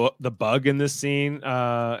at the bug in this scene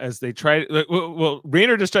as they try. Well,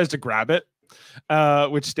 Raynor just tries to grab it,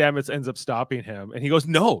 which Stamets ends up stopping him, and he goes,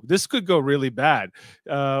 "No, this could go really bad."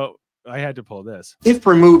 I had to pull this. If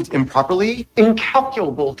removed improperly,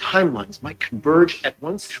 incalculable timelines might converge at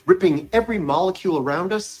once, ripping every molecule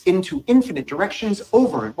around us into infinite directions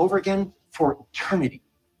over and over again for eternity.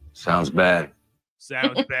 Sounds bad.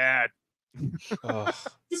 Sounds bad. Oh,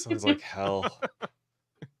 sounds like hell.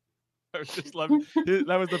 I just love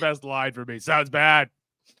that was the best line for me. Sounds bad.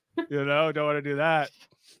 You know, don't want to do that.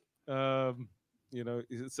 You know,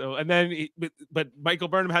 so and then but Michael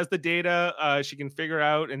Burnham has the data. She can figure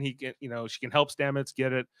out, and he can, you know, she can help Stamets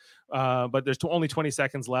get it. But there's only 20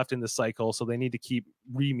 seconds left in the cycle, so they need to keep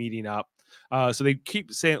re-meeting up. So they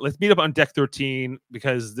keep saying, "Let's meet up on deck 13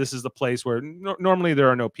 because this is the place where normally there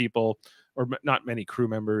are no people or not many crew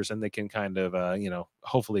members, and they can kind of, you know,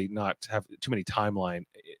 hopefully not have too many timeline,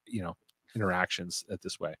 you know, interactions at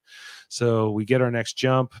this way." So we get our next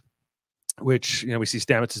jump, which, you know, we see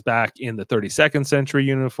Stamets is back in the 32nd century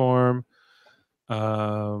uniform.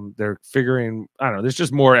 They're figuring, I don't know, there's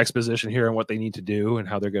just more exposition here on what they need to do and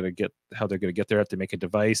how they're going to get there. Have to make a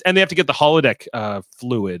device, and they have to get the holodeck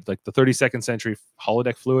fluid, like the 32nd century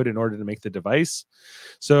holodeck fluid, in order to make the device.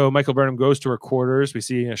 So Michael Burnham goes to her quarters. We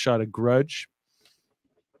see a shot of Grudge.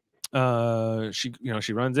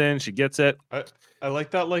 She runs in, she gets it. I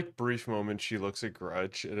like that, like, brief moment she looks at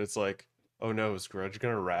Grudge and it's like, oh no, is Grudge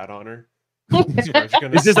gonna rat on her?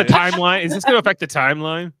 Is this a timeline? Is this gonna affect the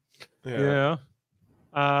timeline? Yeah.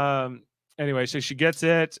 Anyway, so she gets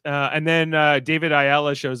it, and then David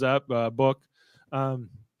Ayala shows up, book, and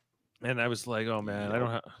I was like, oh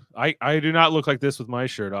man, I do not look like this with my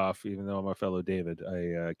shirt off, even though I'm a fellow David.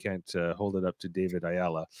 I can't hold it up to David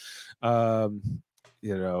Ayala.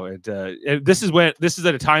 You know, this is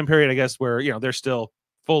at a time period, I guess, where, you know, they're still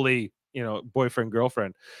fully, you know, boyfriend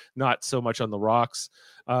girlfriend, not so much on the rocks.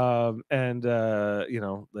 You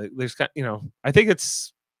know, there's, you know, I think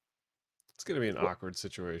it's gonna be an awkward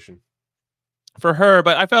situation for her,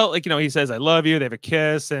 but I felt like, you know, he says, "I love you." They have a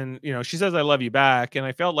kiss, and, you know, she says, "I love you" back, and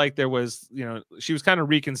I felt like there was, you know, she was kind of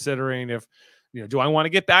reconsidering if, you know, do I want to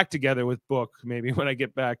get back together with Book maybe when I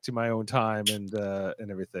get back to my own time and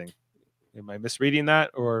everything. Am I misreading that,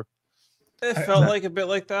 or? It felt like a bit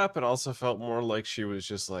like that, but also felt more like she was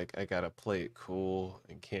just like, I gotta play it cool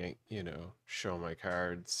and can't, you know, show my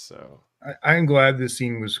cards. So I'm glad this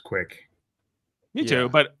scene was quick. Me too,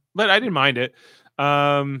 but I didn't mind it.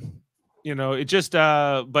 You know, it just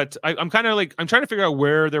but I'm kind of like, I'm trying to figure out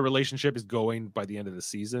where their relationship is going by the end of the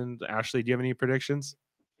season. Ashley, do you have any predictions?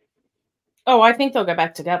 Oh, I think they'll get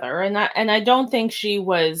back together, and I don't think she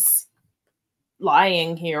was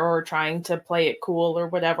lying here or trying to play it cool or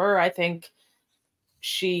whatever. I think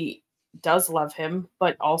she does love him,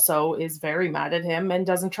 but also is very mad at him and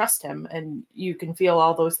doesn't trust him. And you can feel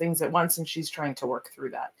all those things at once, and she's trying to work through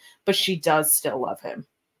that. But she does still love him.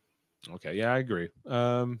 Okay, yeah, I agree.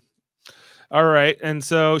 All right, and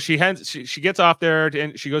so she gets off there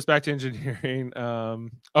and she goes back to engineering.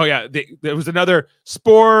 Oh yeah, there was another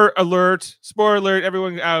spore alert.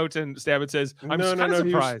 Everyone out, and Stabbit says, "I'm just kind of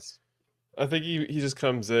surprised." I think he just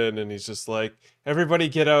comes in and he's just like, "Everybody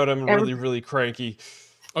get out! I'm really cranky."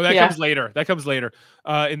 Oh, that comes later. That comes later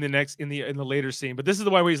in the later scene. But this is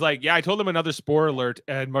the one where he's like, "Yeah, I told them another spore alert,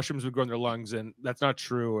 and mushrooms would grow in their lungs, and that's not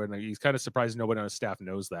true." And he's kind of surprised nobody on his staff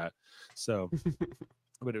knows that. So.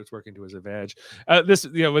 But it was working to his advantage.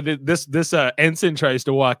 When this ensign tries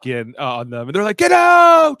to walk in on them, and they're like, "Get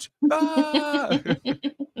out!" Ah!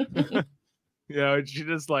 And she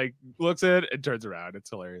just like looks at it and turns around.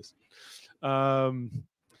 It's hilarious. So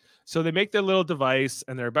they make their little device,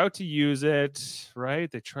 and they're about to use it.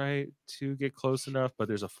 Right? They try to get close enough, but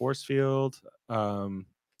there's a force field.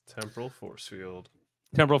 Temporal force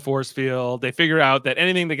field. They figure out that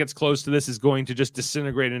anything that gets close to this is going to just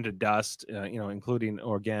disintegrate into dust, including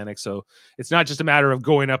organic. So it's not just a matter of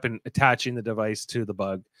going up and attaching the device to the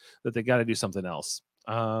bug, that they got to do something else.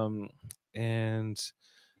 And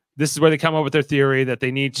this is where they come up with their theory that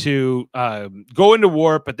they need to go into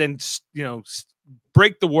warp, but then,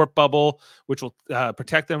 break the warp bubble, which will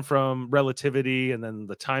protect them from relativity, and then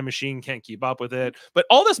the time machine can't keep up with it. But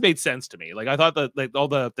all this made sense to me. Like, I thought that all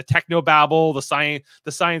the techno babble, the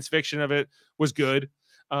science fiction of it was good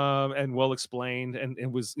and well explained, and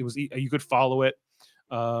it was you could follow it.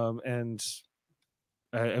 And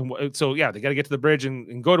so yeah, they got to get to the bridge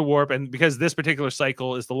and go to warp. And because this particular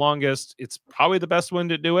cycle is the longest, it's probably the best one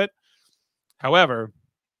to do it. However,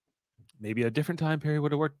 maybe a different time period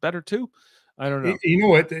would have worked better too. I don't know. You know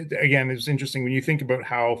what? Again, it's interesting when you think about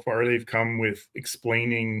how far they've come with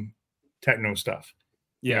explaining techno stuff.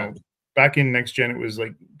 Yeah. Back in Next Gen, it was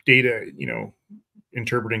like Data,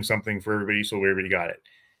 interpreting something for everybody, so everybody got it.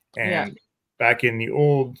 And back in the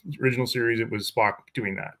old original series, it was Spock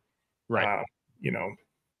doing that. Right.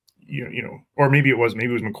 Or maybe it was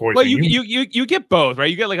McCoy. Well, you get both,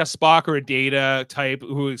 right? You get like a Spock or a Data type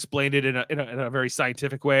who explained it in a very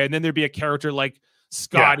scientific way, and then there'd be a character like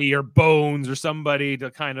Scotty or Bones or somebody to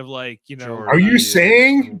kind of like, Jordy, are you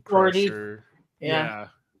saying Jordy? Yeah.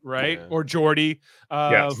 Right. Yeah. Or Jordy,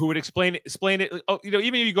 who would explain it. Oh,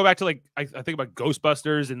 even if you go back to like, I think about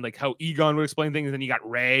Ghostbusters and like how Egon would explain things. And then you got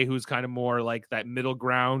Ray, who's kind of more like that middle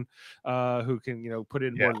ground, who can, put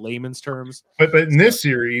it in more layman's terms. But in this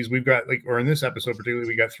series, we've got or in this episode, particularly,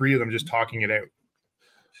 we got three of them just talking it out.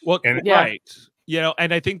 Well, right.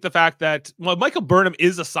 And I think the fact that, Michael Burnham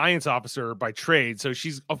is a science officer by trade, so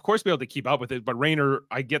she's of course be able to keep up with it. But Rayner,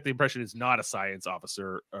 I get the impression, is not a science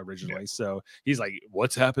officer originally, so he's like,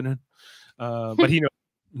 "What's happening?" But he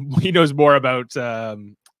knows more about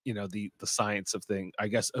the science of things, I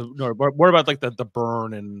guess. More about like the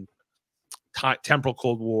burn and temporal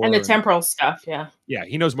Cold War and the temporal stuff. Yeah,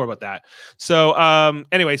 he knows more about that. So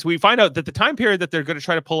anyway, so we find out that the time period that they're going to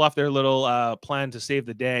try to pull off their little plan to save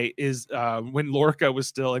the day is when Lorca was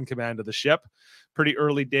still in command of the ship, pretty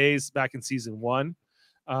early days back in season 1.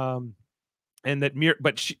 And that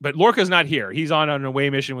but Lorca's not here. He's on an away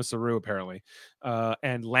mission with Saru apparently.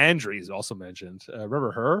 And Landry is also mentioned.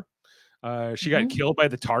 Remember her? She got killed by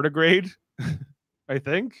the tardigrade, I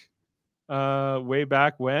think, way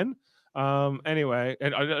back when. Anyway,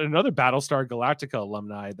 and another Battlestar Galactica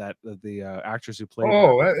alumni, that the actress who played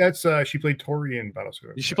that's she played Tori in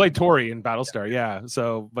Battlestar. She played Tori in Battlestar, yeah.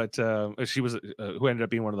 So, but she was who ended up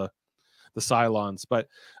being one of the Cylons. But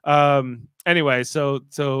anyway, so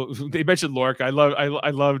they mentioned Lorca. I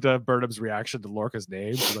loved Burnham's reaction to Lorca's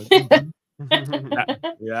name.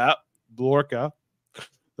 Yeah, Lorca.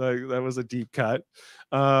 That was a deep cut.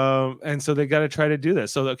 And so they got to try to do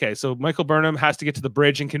this. So Michael Burnham has to get to the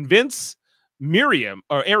bridge and convince Ariam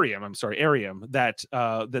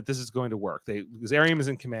that this is going to work. Because Ariam is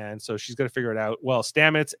in command, so she's got to figure it out. Well,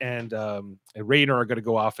 Stamets and Rayner are going to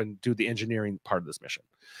go off and do the engineering part of this mission.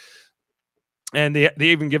 And they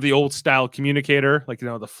even give the old style communicator, like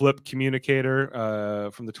the flip communicator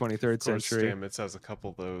from the 23rd century. Stamets has a couple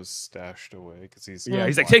of those stashed away because he's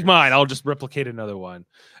like, take mine, I'll just replicate another one.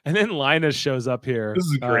 And then Linus shows up here. This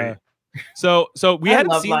is great. So we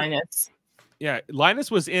hadn't seen Linus. Yeah, Linus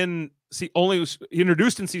was was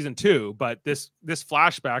introduced in season 2, but this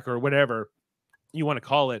flashback or whatever you want to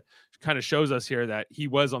call it kind of shows us here that he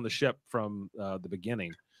was on the ship from the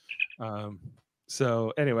beginning.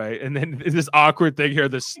 So anyway, and then this awkward thing here,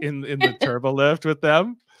 this in the turbo lift with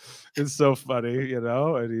them, It's so funny, you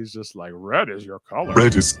know, and he's just like, red is your color.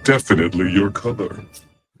 Red is definitely your color.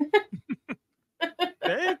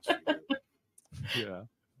 Thank you. Yeah.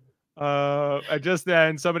 And just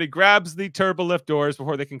then somebody grabs the turbo lift doors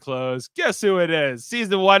before they can close. Guess who it is?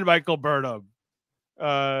 Season 1, Michael Burnham.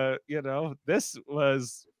 You know, this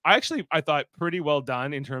was I thought pretty well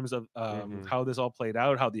done in terms of how this all played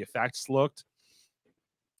out, how the effects looked,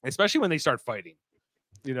 especially when they start fighting.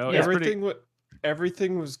 You know,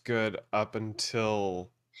 everything was good up until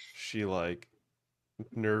she like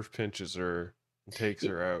nerve pinches her and takes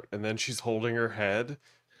her out, and then she's holding her head,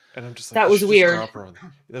 and I'm just like, that was weird.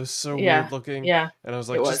 That was so weird looking. Yeah, and I was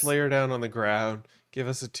like, just lay her down on the ground, give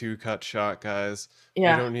us a 2-cut shot, guys.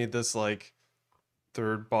 Yeah, we don't need this like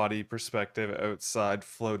third body perspective outside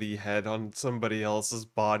floaty head on somebody else's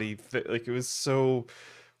body. Like it was so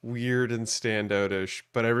weird and standoutish,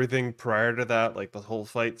 but everything prior to that, like the whole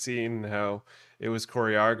fight scene, how it was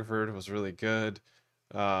choreographed, was really good.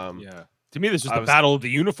 Yeah, to me this was the battle of the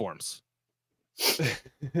uniforms.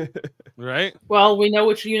 Right, well, we know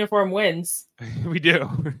which uniform wins. we do.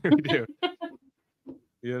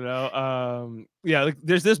 You know, yeah, like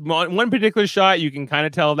there's this one particular shot you can kind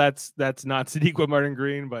of tell that's not Sadiqa Martin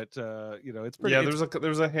Green, but you know, it's pretty. Yeah,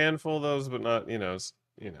 there's a handful of those, but not, you know,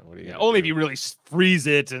 what do you? Only if you really freeze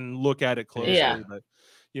it and look at it closely. Yeah. But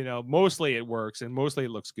you know, mostly it works and mostly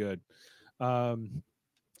it looks good. And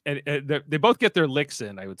they both get their licks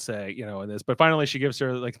in, I would say, you know, in this. But finally, she gives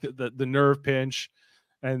her like the nerve pinch,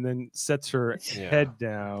 and then sets her head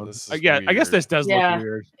down. I guess this does look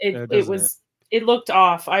weird. It looked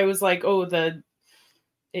off. I was like, oh, it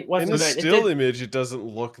wasn't in a good. Still image, it doesn't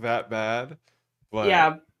look that bad. But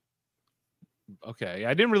yeah. Okay,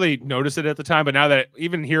 I didn't really notice it at the time, but now that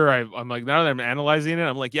even here, I'm like, now that I'm analyzing it,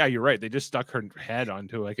 I'm like, yeah, you're right. They just stuck her head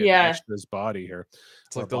onto like an extra's body here.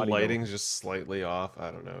 It's like the lighting's just slightly off. I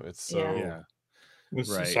don't know. It's so The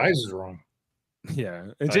size is wrong.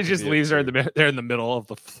 Yeah, and she just leaves her there in the middle of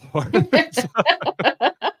the floor.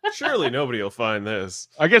 Surely nobody will find this.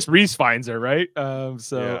 I guess Reese finds her, right?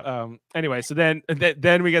 Anyway, so then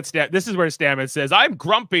we get this is where Stamets says, "I'm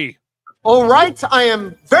grumpy." All right, I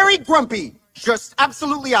am very grumpy. Just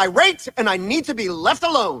absolutely irate, and I need to be left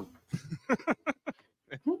alone.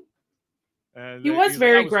 He was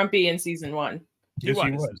very grumpy in season 1. He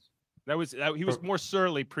was. He was more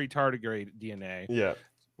surly pre-tardigrade DNA. Yeah.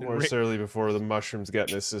 More surly before the mushrooms got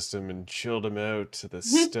in his system and chilled him out to the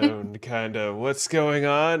stone kind of, what's going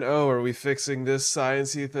on? Oh, are we fixing this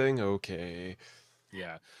science-y thing? Okay.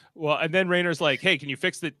 Yeah. Well, and then Raynor's like, hey, can you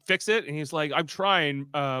fix it? And he's like, I'm trying.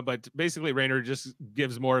 But basically Raynor just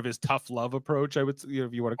gives more of his tough love approach. I would,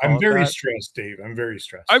 if you want to call it I'm very that. stressed, Dave. I'm very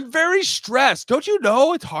stressed. I'm very stressed. Don't you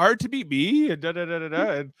know it's hard to be me? And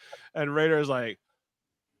and Raynor's like,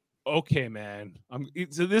 okay, man.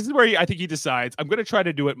 So this is where I think he decides I'm going to try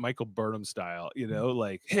to do it Michael Burnham style, you know,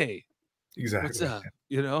 like, hey, exactly. What's up?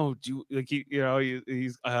 You know, do you like he's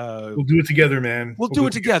we'll do it together, man. We'll do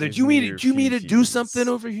it together. Do you mean to do something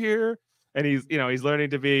over here? And he's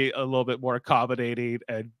learning to be a little bit more accommodating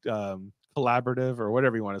and collaborative, or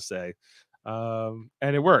whatever you want to say.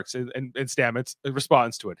 And it works. And Stamets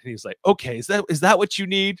responds to it. And he's like, okay, is that what you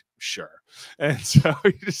need? Sure. And so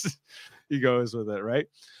he goes with it, right?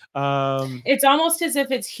 It's almost as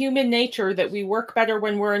if it's human nature that we work better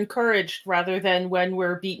when we're encouraged rather than when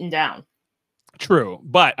we're beaten down. True,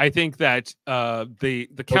 but I think that the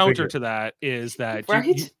counter to that is that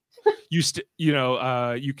right?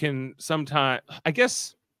 you can sometimes, I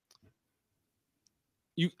guess,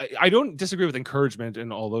 I don't disagree with encouragement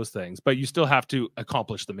and all those things, but you still have to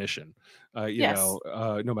accomplish the mission, no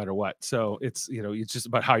matter what. So it's it's just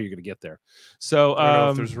about how you're going to get there. So I don't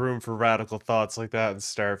know if there's room for radical thoughts like that in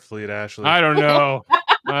Starfleet, Ashley. I don't know.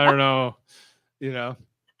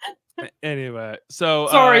 Anyway, so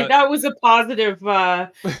sorry, that was a positive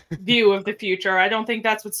view of the future. I don't think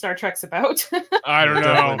that's what Star Trek's about. I don't know.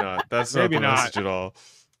 Definitely not. That's maybe not the not message at all.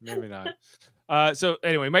 Maybe not. So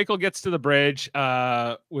anyway, Michael gets to the bridge,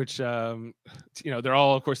 which they're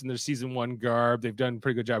all, of course, in their season 1 garb. They've done a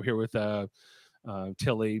pretty good job here with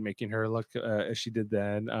Tilly, making her look as she did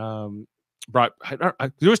then. There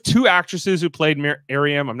was 2 actresses who played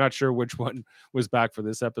Ariam. I'm not sure which one was back for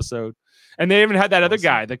this episode, and they even had that other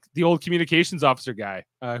guy, the old communications officer guy,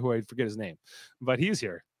 who I forget his name, but he's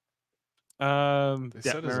here. They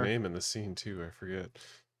said his name in the scene too. I forget.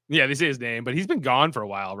 Yeah, they say his name, but he's been gone for a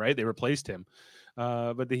while, right? They replaced him.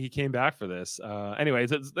 but he came back for this.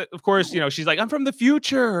 Anyways, of course, she's like, I'm from the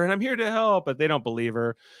future and I'm here to help, but they don't believe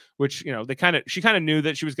her, which, she kind of knew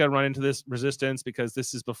that she was going to run into this resistance because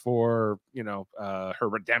this is before, her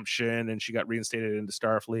redemption, and she got reinstated into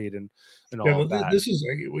Starfleet and all of that. This is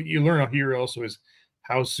what you learn here also is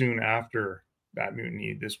how soon after that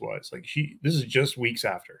mutiny this was. Like this is just weeks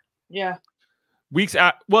after. Yeah. Weeks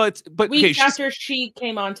after she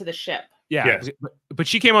came onto the ship. Yeah, yes. but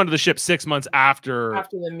she came onto the ship 6 months after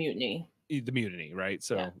the mutiny. Right?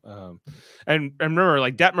 So, and remember,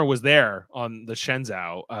 like Detmer was there on the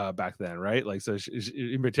Shenzhou back then, right? Like, so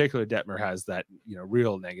in particular, Detmer has that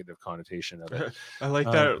real negative connotation of it. I like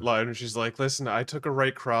that line when she's like, "Listen, I took a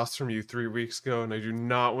right cross from you 3 weeks ago, and I do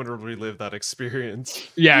not want to relive that experience."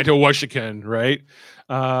 Yeah, to Washington, right?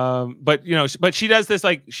 But she does this,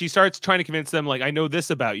 like, she starts trying to convince them, like, I know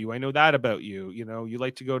this about you, I know that about you. You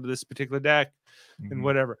like to go to this particular deck and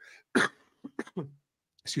whatever.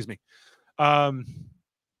 Excuse me.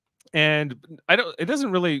 And it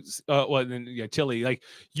doesn't really Tilly, like,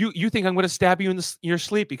 you think I'm going to stab you in your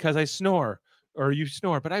sleep because I snore, or you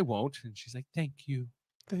snore, but I won't. And she's like, thank you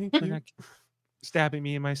for not stabbing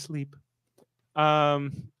me in my sleep.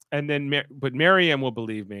 And then but Miriam will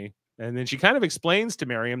believe me. And then she kind of explains to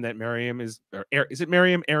Miriam that Miriam is it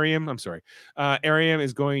Miriam? Ariam? I'm sorry. Ariam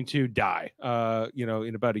is going to die,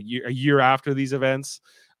 in about a year after these events.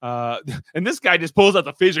 And this guy just pulls out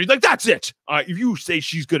the phaser. He's like, that's it. If you say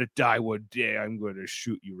she's going to die one day, I'm going to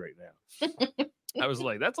shoot you right now. I was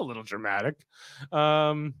like, that's a little dramatic.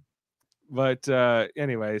 But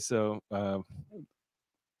anyway, so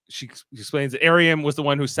she explains that Ariam was the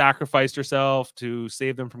one who sacrificed herself to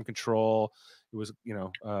save them from control. It was,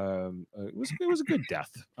 it was a good death,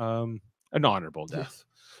 an honorable death,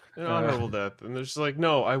 death. And they're just like,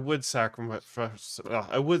 no, I would sacrifice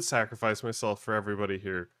myself for everybody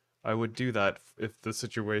here. I would do that if the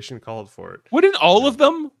situation called for it. Wouldn't all of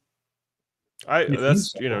them?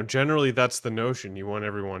 Generally that's the notion. You want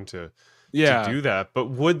everyone to do that,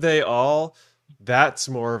 but would they all? That's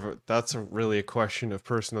really a question of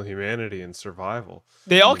personal humanity and survival.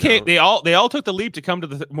 They all came. They all took the leap to come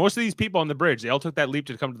to most of these people on the bridge. They all took that leap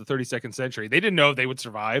to come to the 32nd century. They didn't know if they would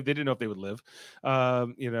survive. They didn't know if they would live.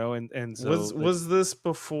 And so was this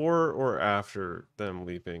before or after them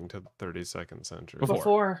leaping to the 32nd century?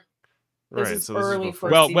 Before. Right, this is so early.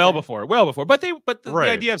 Well before. But the right,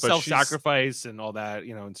 idea of self-sacrifice and all that,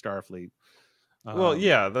 in Starfleet. Well,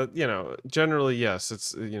 yeah, generally yes.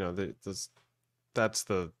 It's that's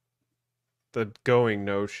the going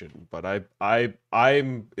notion, but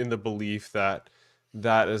I'm in the belief that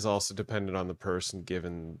is also dependent on the person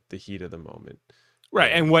given the heat of the moment,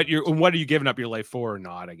 right? And what are you giving up your life for or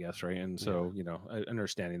not, I guess, right? And so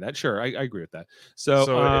understanding that, sure, I agree with that.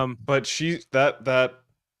 So but that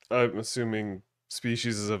I'm assuming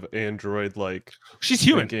species of android, like, she's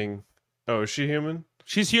human. Oh, is she human?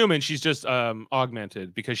 She's human. She's just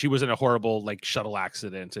augmented because she was in a horrible, like, shuttle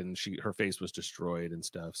accident, and her face was destroyed and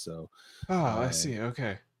stuff. So, I see.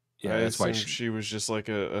 Okay, yeah, that's why she was just like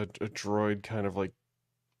a droid, kind of like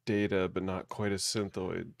Data, but not quite a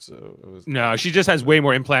synthoid. So it was... No, she just has way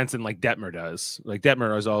more implants than, like, Detmer does. Like,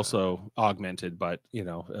 Detmer is also augmented, but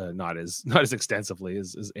not as extensively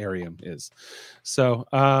as Ariam is. So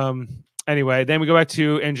anyway, then we go back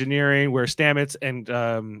to engineering, where Stamets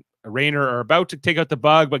and Rayner are about to take out the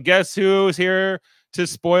bug, but guess who's here to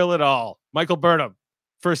spoil it all? Michael Burnham.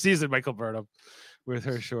 First season Michael Burnham with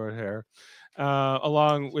her short hair,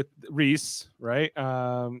 along with Reese, right?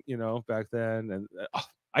 Back then. And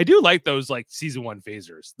I do like those, like, season 1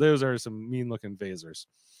 phasers. Those are some mean looking phasers.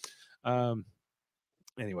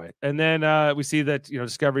 Anyway, and then we see that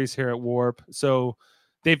Discovery's here at Warp. So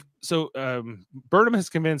Burnham has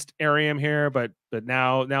convinced Ariam here, but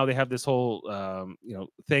now they have this whole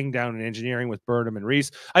thing down in engineering with Burnham and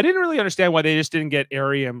Reese. I didn't really understand why they just didn't get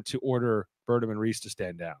Ariam to order Burnham and Reese to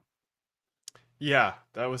stand down. Yeah,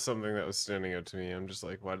 that was something that was standing out to me. I'm just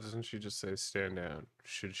like, why doesn't she just say stand down?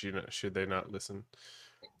 Should they not listen?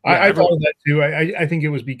 I thought of that too. I think it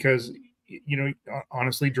was because,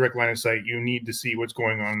 honestly, direct line of sight, you need to see what's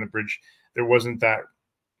going on in the bridge. There wasn't that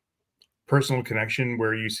personal connection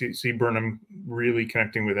where you see Burnham really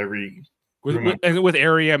connecting with every with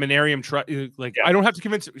Ariam, and Ariam I don't have to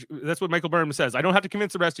convince. That's what Michael Burnham says. I don't have to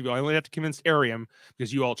convince the rest of you. I only have to convince Ariam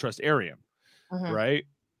because you all trust Ariam, right?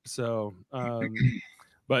 So,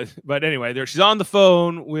 but anyway, she's on the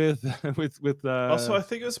phone with. Also, I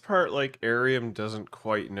think it was part, like, Ariam doesn't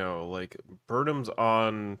quite know. Like, Burnham's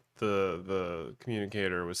on the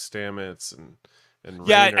communicator with Stamets, and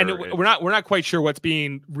Yeah, Raynor, and we're not quite sure what's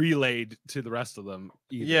being relayed to the rest of them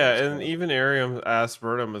either. Yeah, so. and even Arium asked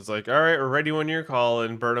Burnham, "Is like, all right, we're ready when you call."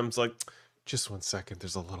 And Burnham's like, "Just 1 second.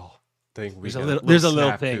 There's a little thing. There's a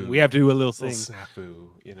little thing. We have to do a little thing. Snafu,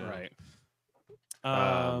 you know. Right.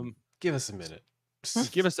 Give us a minute.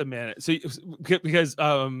 Give us a minute. So because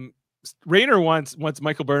Raynor wants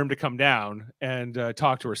Michael Burnham to come down and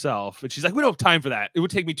talk to herself, and she's like, "We don't have time for that. It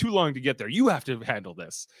would take me too long to get there. You have to handle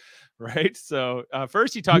this." Right. So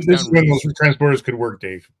first he talks. This down is when those transporters could work,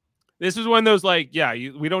 Dave. This is one of those like,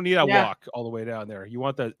 we don't need a Yeah. walk all the way down there. You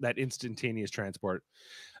want that instantaneous transport.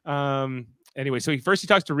 Anyway, so he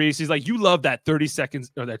talks to Reese. He's like, "You love that 30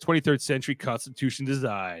 seconds or that 23rd century Constitution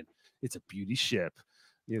design. It's a beauty ship.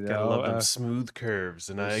 You know, Gotta love them smooth curves,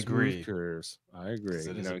 and I agree. Smooth curves. I agree.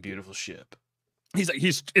 It is a beautiful ship." He's like,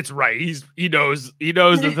 it's right. He knows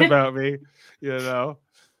this about me. You know,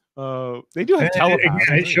 they do have telepaths.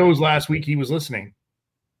 Again, it shows last week he was listening.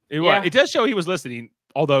 It does show he was listening,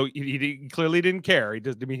 although he clearly didn't care. He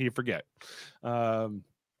doesn't mean he'd forget.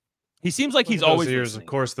 He seems like he's always years. listening. Of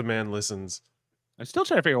course, the man listens. I'm still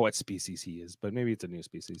trying to figure out what species he is, but maybe it's a new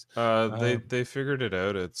species. They figured it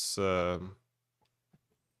out. It's I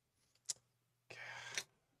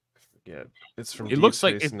forget. It's from It Deep looks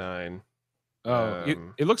like Space Nine.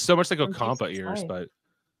 It looks so much like a Deep Compa Space ears, Nine.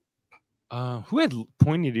 but who had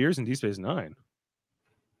pointed ears in Deep Space Nine?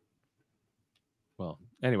 Well,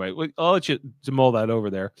 anyway, I'll let you to mull that over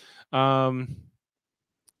there.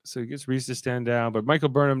 So he gets Reese to stand down, but Michael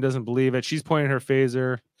Burnham doesn't believe it. She's pointing her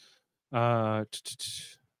phaser. And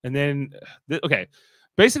then, okay.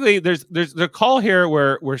 Basically, there's a call here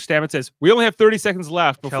where Stamets says, "We only have 30 seconds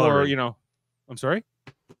left before, Kelleran. I'm sorry?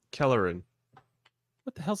 Kelleran.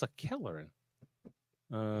 What the hell's a Kelleran?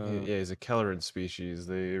 Yeah, he's a Kelleran species.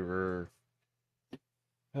 They were...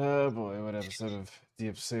 Oh boy, what episode of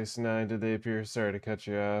Deep Space Nine did they appear? Sorry to cut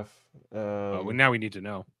you off. Well, now we need to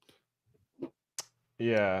know.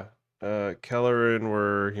 Yeah. Kelleran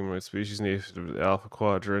were humanoid species native to the Alpha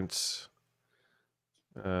Quadrant.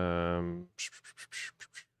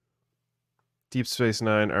 Deep Space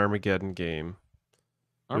Nine Armageddon game.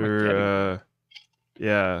 Armageddon.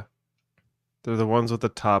 Yeah. They're the ones with the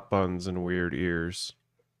top buns and weird ears.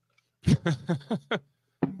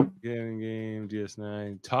 Game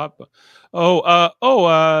DS9 top.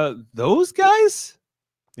 Those guys.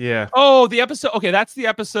 Yeah. Oh, the episode. Okay, that's the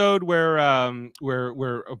episode where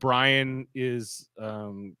O'Brien is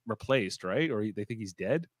replaced, right? Or they think he's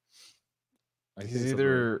dead. He's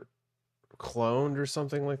either cloned or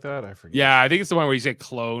something like that. I forget. Yeah, I think it's the one where he's get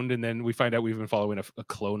cloned, and then we find out we've been following a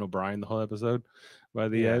clone O'Brien the whole episode by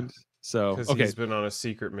the end. So okay, he's been on a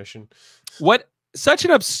secret mission. What such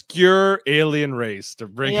an obscure alien race to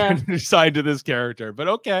bring inside to this character, but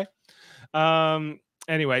okay.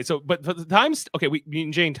 Anyway, so but for the times, okay, me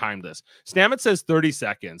and Jane timed this. Stamets says 30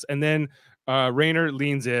 seconds, and then Raynor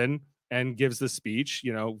leans in and gives the speech,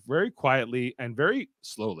 very quietly and very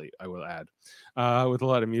slowly, I will add, with a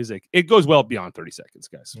lot of music. It goes well beyond 30 seconds,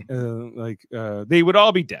 guys. They would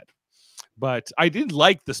all be dead. But I did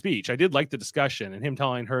like the speech. I did like the discussion and him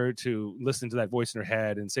telling her to listen to that voice in her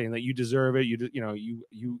head and saying that you deserve it. You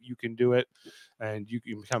can do it, and you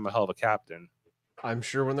can become a hell of a captain. I'm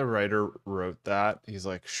sure when the writer wrote that, he's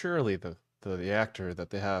like, surely the actor that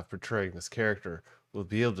they have portraying this character will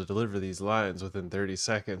be able to deliver these lines within 30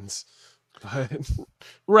 seconds. But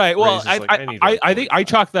right. Well, I think I that.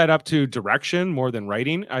 chalk that up to direction more than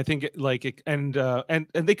writing. I think and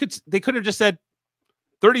they could have just said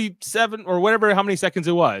 37 or whatever, how many seconds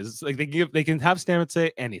it was. Like they can have Stamets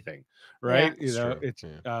say anything, right? Yeah,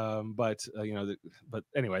 but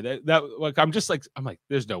anyway, that I'm like,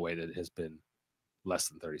 there's no way that it has been less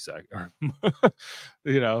than 30 seconds,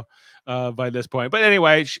 by this point. But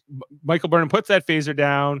anyway, Michael Burnham puts that phaser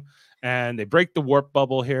down, and they break the warp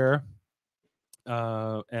bubble here,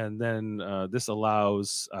 and then this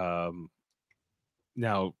allows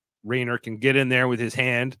now Raynor can get in there with his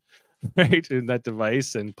hand. Right in that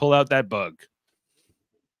device and pull out that bug.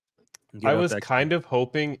 I was kind of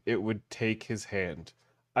hoping it would take his hand.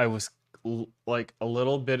 I was like, a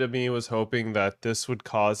little bit of me was hoping that this would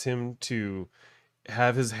cause him to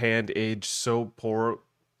have his hand age so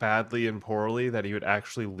badly and poorly that he would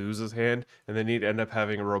actually lose his hand, and then he'd end up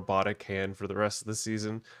having a robotic hand for the rest of the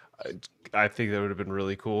season. I think that would have been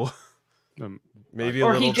really cool. Maybe a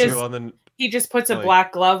little too on the. He just puts a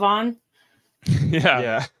black glove on.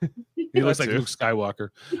 Yeah. He looks like Luke Skywalker.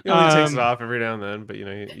 He only takes it off every now and then, but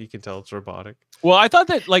you can tell it's robotic. Well, I thought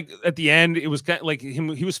that like at the end it was kind of like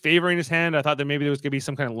he was favoring his hand. I thought that maybe there was gonna be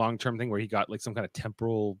some kind of long-term thing where he got like some kind of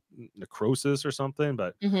temporal necrosis or something,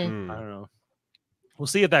 but I don't know. we'll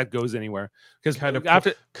see if that goes anywhere, because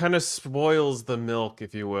kind of spoils the milk,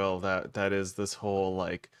 if you will, that is this whole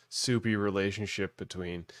like soupy relationship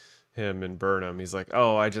between him and Burnham. He's like,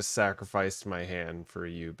 oh, I just sacrificed my hand for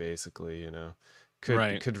you, basically, you know.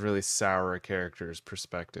 Could really sour a character's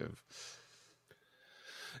perspective.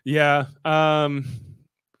 Yeah.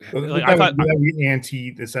 Like, I thought that would be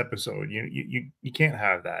anti this episode. You can't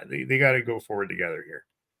have that. They got to go forward together here.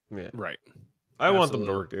 Yeah, right. I want them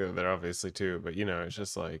to work together, obviously, too. But you know, it's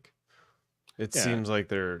just like it seems like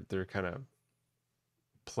they're kind of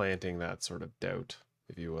planting that sort of doubt,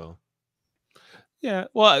 if you will. Yeah,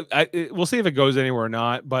 well, we'll see if it goes anywhere or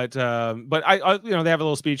not. But I you know, they have a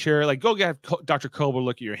little speech here, like, go get Dr. Kober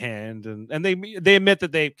look at your hand, and they admit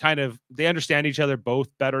that they understand each other both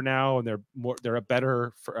better now, and they're a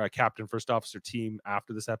better captain first officer team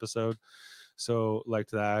after this episode. So like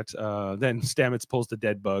that. Then Stamets pulls the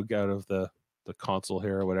dead bug out of the console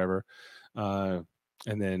here or whatever, and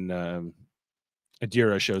then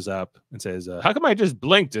Adira shows up and says, "How come I just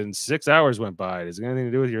blinked and 6 hours went by? Does it have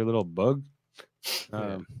anything to do with your little bug?"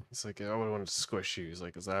 It's like, I wanted to squish you. He's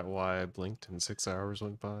like, is that why I blinked and 6 hours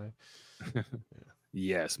went by?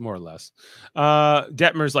 Yes, more or less.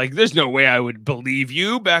 Detmer's like, there's no way I would believe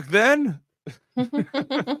you back then. They're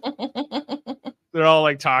all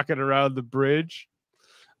like talking around the bridge,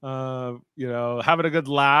 you know, having a good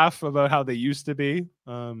laugh about how they used to be,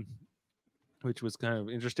 which was kind of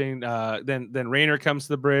interesting. Then Raynor comes to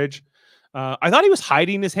the bridge. I thought he was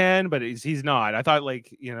hiding his hand, but he's not. I thought,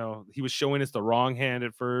 like, you know, he was showing us the wrong hand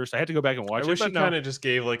at first. I had to go back and watch it. I wish but he kind of just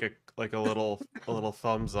gave like a little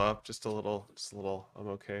thumbs up, just a little. I'm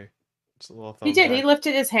okay. Just a little thumbs. He did. Back. He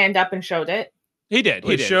lifted his hand up and showed it. He did.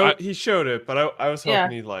 He showed it, but I was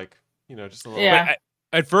hoping he'd like, you know, just a little. Yeah.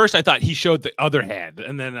 At first, I thought he showed the other hand,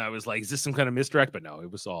 and then I was like, "Is this some kind of misdirect?" But no, it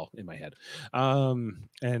was all in my head. But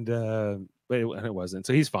it wasn't.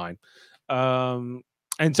 So he's fine.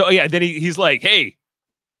 And so, yeah, then he's like, hey,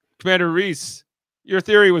 Commander Reese, your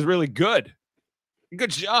theory was really good.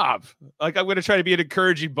 Good job. Like, I'm going to try to be an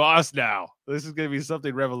encouraging boss now. This is going to be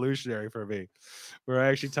something revolutionary for me, where I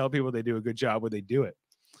actually tell people they do a good job when they do it.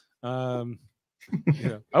 Yeah.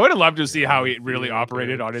 I would have loved to see how he really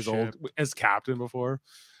operated on his as captain before,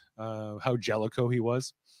 how jellicoe he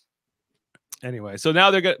was. Anyway, so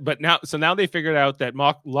now they're good. So now they figured out that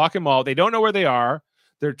Locke and Maul, they don't know where they are.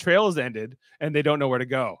 Their trail is ended, and they don't know where to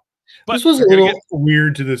go. But this was a little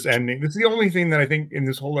weird to this ending. This is the only thing that I think in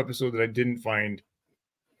this whole episode that I didn't find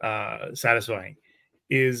satisfying,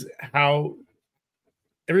 is how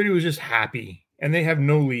everybody was just happy, and they have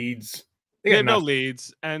no leads. They have no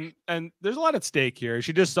leads, and there's a lot at stake here.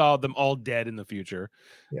 She just saw them all dead in the future.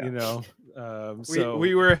 Yeah. You know, so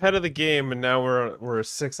we were ahead of the game, and now we're a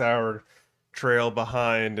 6 hour trail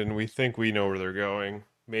behind, and we think we know where they're going.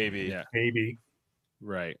 Maybe.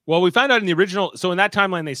 Right. Well, we found out in the original. So in that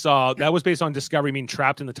timeline they saw, that was based on Discovery being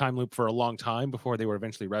trapped in the time loop for a long time before they were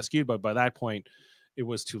eventually rescued. But by that point, it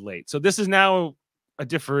was too late. So this is now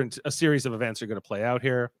a series of events are going to play out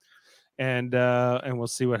here, and we'll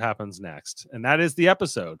see what happens next. And that is the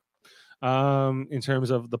episode. In terms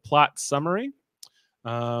of the plot summary,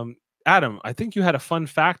 Adam, I think you had a fun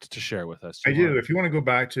fact to share with us. I do. If you want to go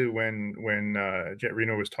back to when Jet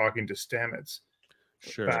Reno was talking to Stamets,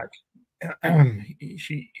 sure.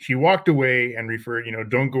 She walked away and referred, you know,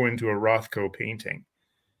 don't go into a Rothko painting.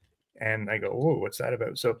 And I go, whoa, what's that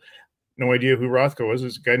about? So no idea who Rothko was.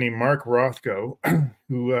 There's a guy named Mark Rothko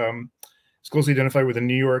who is closely identified with a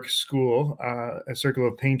New York school, a circle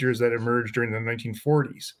of painters that emerged during the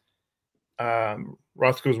 1940s.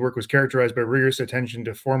 Rothko's work was characterized by rigorous attention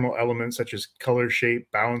to formal elements such as color, shape,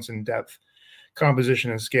 balance, and depth,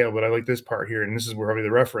 composition, and scale. But I like this part here, and this is where probably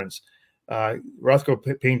the reference.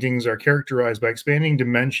 Rothko paintings are characterized by expanding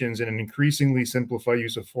dimensions and an increasingly simplified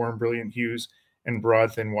use of form, brilliant hues, and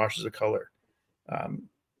broad, thin washes of color.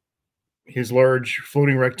 His large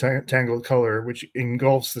floating rectangle color, which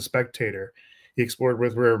engulfs the spectator, he explored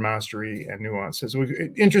with rare mastery and nuances. So,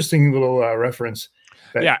 interesting little reference.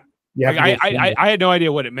 Yeah. I had no idea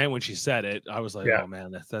what it meant when she said it. I was like, oh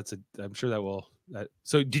man, I'm sure that will.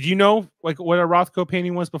 So did you know like what a Rothko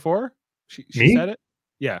painting was before she said it?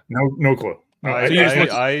 Yeah. No clue. No,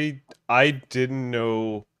 I didn't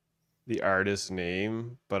know the artist's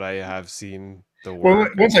name, but I have seen the work. Well,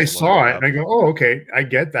 once I saw it, and I go, oh, okay, I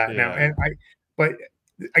get that now. And but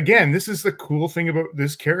again, this is the cool thing about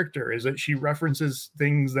this character, is that she references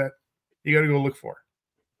things that you got to go look for.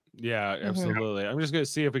 Yeah, absolutely. I'm just gonna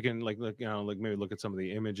see if we can like maybe look at some of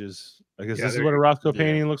the images. I guess this is what a Rothko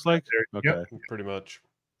painting looks like. Okay, pretty much.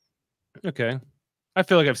 Okay. I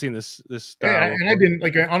feel like I've seen this style. Yeah, and I didn't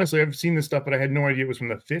honestly, I've seen this stuff, but I had no idea it was from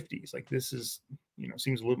the 50s. Like, this is,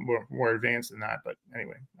 seems a little more advanced than that. But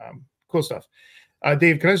anyway, cool stuff.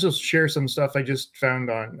 Dave, can I just share some stuff I just found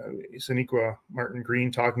on Sonequa Martin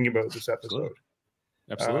Green talking about this episode?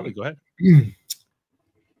 Absolutely. Go ahead.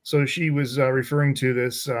 So she was referring to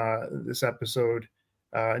this episode,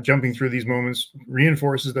 jumping through these moments,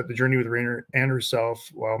 reinforces that the journey with Raynor and herself,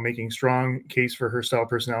 while making strong case for her style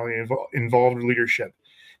personality, involved leadership.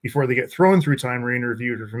 Before they get thrown through time, Raynor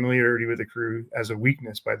viewed her familiarity with the crew as a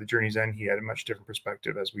weakness. By the journey's end, he had a much different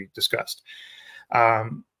perspective, as we discussed.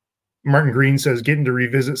 Martin Green says getting to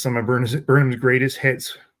revisit some of Burnham's greatest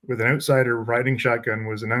hits with an outsider riding shotgun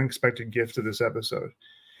was an unexpected gift to this episode.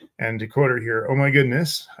 And to quote her here, "Oh my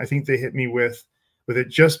goodness, I think they hit me with it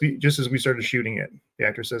just as we started shooting it." The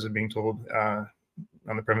actor says of being told on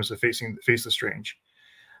the premise of Face the Strange.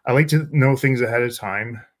 "I like to know things ahead of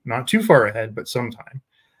time, not too far ahead, but sometime.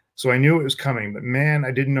 So I knew it was coming, but man,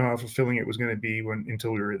 I didn't know how fulfilling it was going to be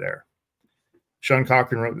until we were there." Sean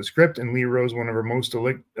Cochran wrote the script, and Lee Rose, one of our most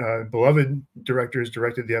beloved directors,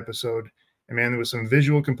 directed the episode. And man, there was some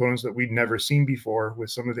visual components that we'd never seen before, with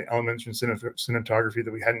some of the elements from cinematography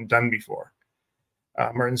that we hadn't done before.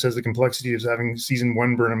 Martin says the complexity of having season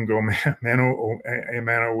 1 Burnham go mano a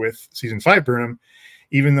mano with season 5 Burnham,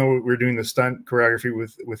 even though we're doing the stunt choreography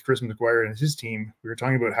with Chris McGuire and his team, we were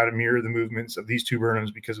talking about how to mirror the movements of these two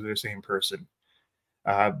Burnhams because of their same person.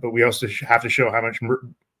 But we also have to show how much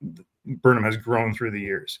Burnham has grown through the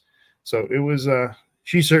years. So it was,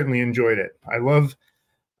 she certainly enjoyed it. I love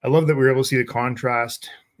that we were able to see the contrast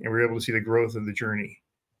and we were able to see the growth of the journey,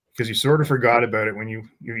 because you sort of forgot about it when you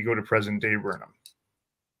go to present day Burnham.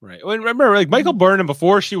 Right. Well, remember, like Michael Burnham,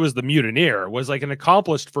 before she was the mutineer, was like an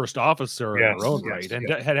accomplished first officer in her own right, and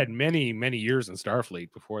had many, many years in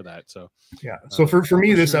Starfleet before that. So yeah. So for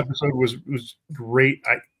me, this episode was great.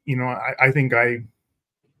 I think I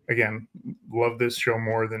again love this show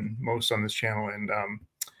more than most on this channel,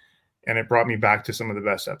 and it brought me back to some of the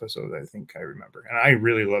best episodes I think I remember. And I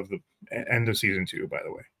really love the end of season 2, by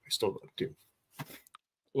the way. I still love it too.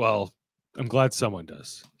 Well, I'm glad someone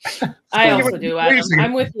does. I also do, Adam.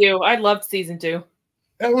 I'm with you. I loved season 2.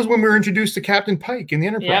 That was when we were introduced to Captain Pike in the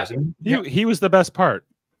Enterprise. Yep. He was the best part.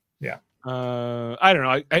 Yeah. I don't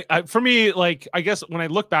know. I for me, like, I guess when I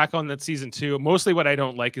look back on that season 2, mostly what I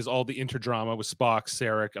don't like is all the interdrama with Spock,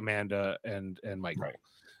 Sarek, Amanda, and Michael. Right.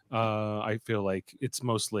 I feel like it's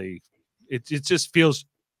mostly it just feels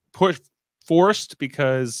forced,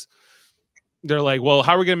 because they're like, well,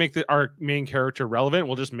 how are we going to make our main character relevant?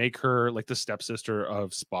 We'll just make her like the stepsister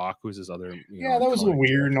of Spock, who's his other. That was a little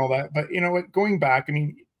weird and all that. But you know what? Going back, I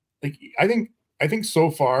mean, like I think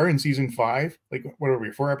so far in season 5, like what are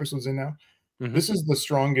we, 4 episodes in now? Mm-hmm. This is the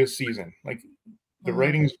strongest season. Like the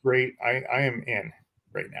writing's great. I am in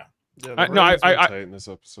right now. Yeah, I tight in this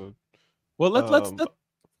episode. Well, let's.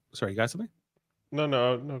 Sorry, you got something? No,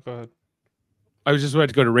 go ahead. I was just about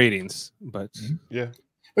to go to ratings, but yeah.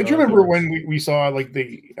 But you remember when we saw like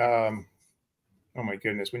the oh my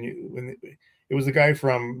goodness, when it was the guy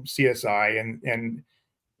from CSI and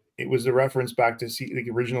it was a reference back to the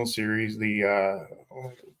original series, the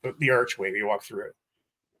archway, you walk through it.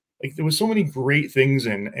 Like there was so many great things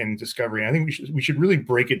in Discovery. I think we should really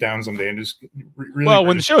break it down someday and just really. Well,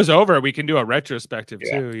 when the show's over, we can do a retrospective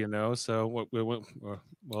too. So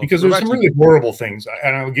because there's some really horrible things,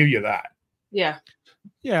 and I'll give you that.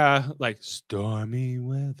 Yeah, like stormy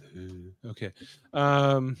weather. Okay,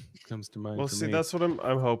 comes to mind. Well, see, that's what I'm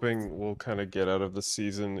hoping we'll kind of get out of the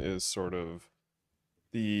season is sort of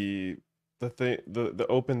the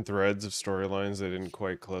open threads of storylines they didn't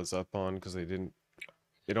quite close up on, because they didn't.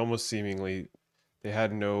 It almost seemingly they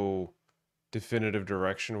had no definitive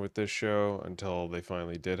direction with this show until they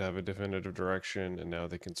finally did have a definitive direction, and now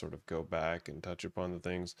they can sort of go back and touch upon the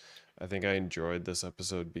things. I think I enjoyed this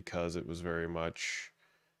episode because it was very much.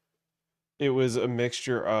 It was a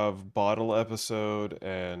mixture of bottle episode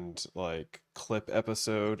and like clip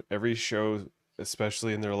episode. Every show,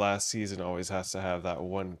 especially in their last season, always has to have that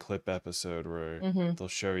one clip episode where they'll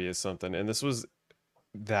show you something. And this was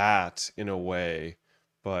that in a way,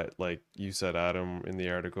 but like you said, Adam, in the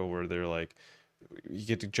article where they're like, you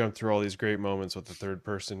get to jump through all these great moments with the third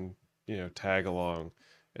person, tag along,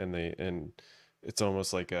 and it's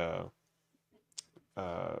almost like a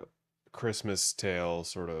Christmas tale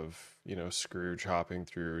sort of, Scrooge hopping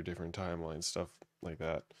through different timelines, stuff like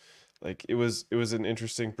that. Like it was an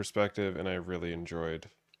interesting perspective, and I really enjoyed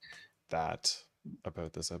that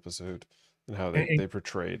about this episode and how they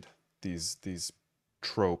portrayed these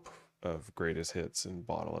trope of greatest hits and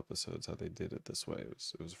bottle episodes, how they did it this way. It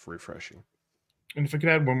was refreshing. And if I could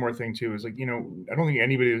add one more thing too, is like, I don't think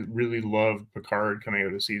anybody really loved Picard coming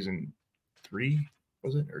out of season 3,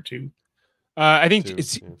 was it, or 2? I think Two,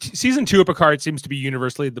 it's yeah. season 2 of Picard seems to be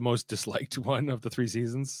universally the most disliked one of the 3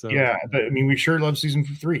 seasons. So Yeah, but, I mean, we sure love season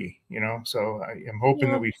 3, so I am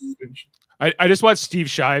hoping that we. I just watched Steve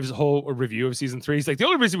Shive's whole review of season 3. He's like, the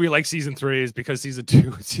only reason we like season 3 is because season 2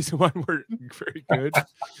 and season 1 were very good.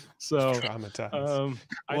 So Traumatized.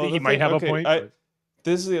 I think he might have a point.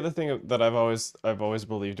 This is the other thing that I've always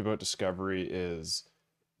believed about Discovery is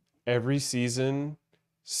every season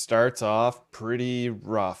starts off pretty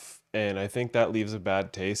rough. And I think that leaves a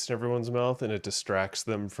bad taste in everyone's mouth, and it distracts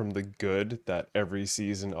them from the good that every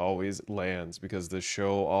season always lands, because the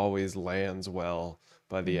show always lands well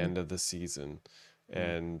by the end of the season.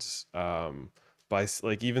 And by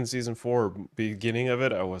like even season 4, beginning of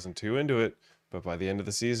it, I wasn't too into it, but by the end of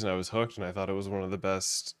the season, I was hooked, and I thought it was one of the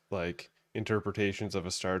best like interpretations of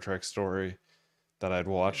a Star Trek story that I'd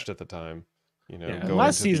watched at the time. Going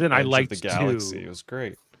last to the season I edge of liked the galaxy. too. It was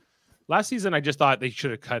great. Last season, I just thought they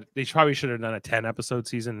probably should have done a 10-episode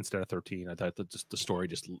season instead of 13. I thought that the story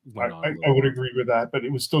just went on. I would agree with that, but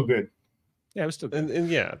it was still good. Yeah, it was still good. And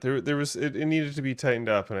yeah, there was it needed to be tightened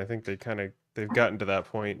up, and I think they've gotten to that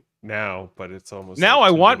point now, but it's almost now like I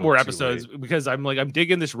too want little, more too episodes late. because I'm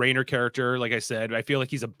digging this Rayner character. Like I said, I feel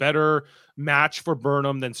like he's a better match for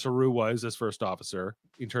Burnham than Saru was as first officer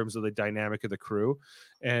in terms of the dynamic of the crew,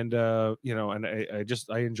 and and I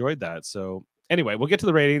enjoyed that. So anyway, we'll get to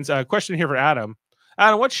the ratings. Question here for Adam.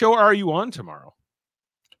 Adam, what show are you on tomorrow?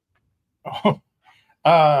 Well,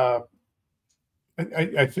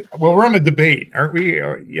 we're on a debate, aren't we?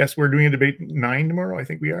 Yes, we're doing a debate 9 tomorrow. I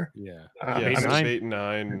think we are. Yeah. Debate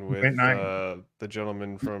 9 with Debate 9. The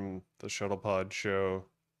gentleman from the Shuttle Pod show.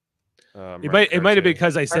 It might have been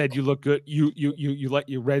because I said you look good.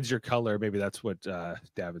 You red's your color. Maybe that's what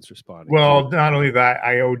Davin's responding. Well, not only that,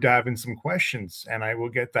 I owe Davin some questions, and I will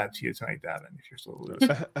get that to you tonight, Davin, if you're still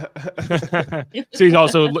listening. So he's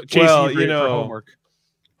also chasing you for homework.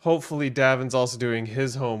 Hopefully Davin's also doing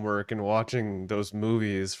his homework and watching those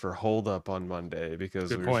movies for Hold Up on Monday, because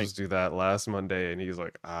we were supposed to do that last Monday, and he's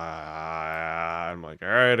like, I'm like, all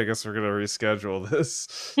right, I guess we're gonna reschedule this.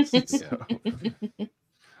 So.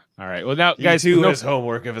 All right. Well, now, guys, do his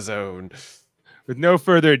homework of his own. With no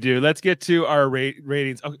further ado, let's get to our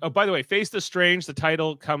ratings. Oh, by the way, Face the Strange, the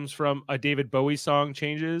title comes from a David Bowie song,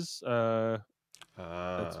 Changes. That's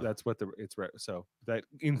what it's right. So that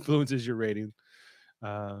influences your rating.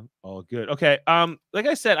 All good. Okay. Like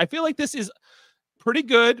I said, I feel like this is pretty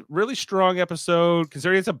good, really strong episode,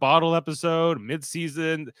 considering it's a bottle episode,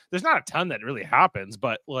 mid-season. There's not a ton that really happens,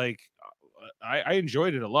 but like I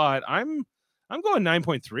enjoyed it a lot. I'm going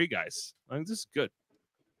 9.3, guys. I think this is good.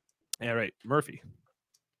 All right, Murphy.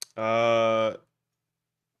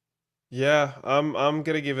 Yeah, I'm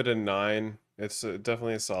gonna give it a 9. It's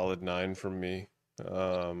definitely a solid 9 from me.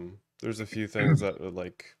 There's a few things that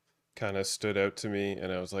like kind of stood out to me,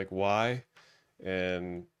 and I was like, why?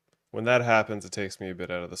 And when that happens, it takes me a bit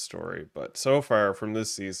out of the story. But so far from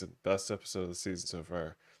this season, best episode of the season so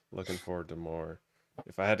far. Looking forward to more.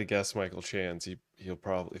 If I had to guess Michael Chan's, he'll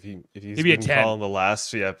probably if he's been calling the last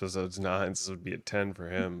few episodes 9s, this would be a 10 for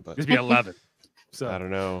him. But this would be 11. So I don't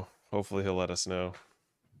know. Hopefully he'll let us know.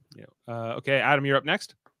 Yeah. Okay, Adam, you're up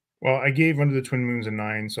next. Well, I gave Under the Twin Moons a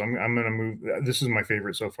 9, so I'm going to move. This is my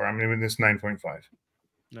favorite so far. I'm going to give this 9.5.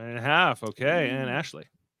 9.5. Okay, and Ashley.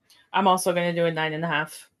 I'm also going to do a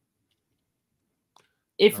 9.5.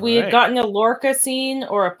 If we had gotten a Lorca scene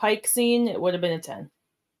or a Pike scene, it would have been a 10.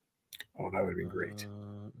 Oh, that would have been great.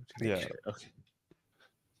 Yeah. Okay.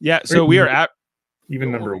 Yeah. So we are at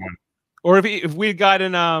even number 1. Or if we had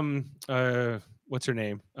gotten what's her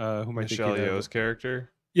name? Who am I Michelle thinking Yeoh's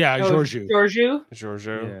character? Yeah, Georgiou.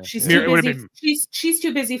 Georgiou. Yeah. She's too busy. She's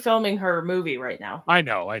too busy filming her movie right now. I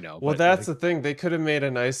know. Well, that's the thing. They could have made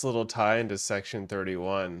a nice little tie into Section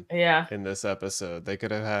 31. Yeah. In this episode, they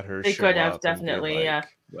could have had her. They show could have up and be definitely. like, Yeah.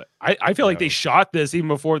 But I feel like they shot this even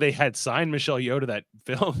before they had signed Michelle Yeoh to that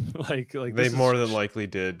film. like they more than likely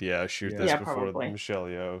did. Yeah, shoot this before probably. Michelle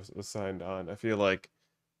Yeoh was signed on. I feel like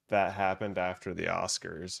that happened after the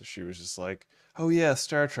Oscars. She was just like, "Oh yeah,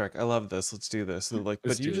 Star Trek. I love this. Let's do this." And like,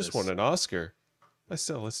 but you just won an Oscar. Let's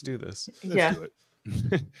do this. Let's do it.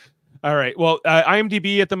 All right. Well,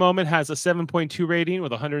 IMDb at the moment has a 7.2 rating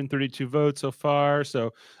with 132 votes so far.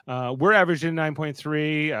 So we're averaging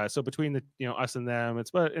 9.3. So between the us and them, it's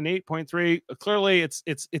about an 8.3. Clearly, it's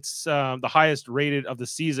the highest rated of the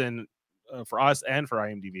season for us and for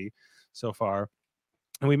IMDb so far.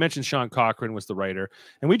 And we mentioned Sean Cochran was the writer,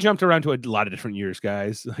 and we jumped around to a lot of different years,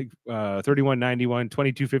 guys, like 3191,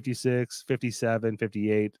 2256, 57,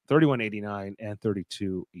 58, 3189, and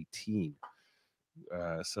 3218.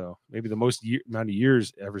 So maybe the most amount of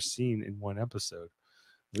years ever seen in one episode.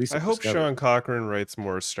 At least I at hope Discovery. Sean Cochran writes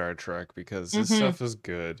more Star Trek because his stuff is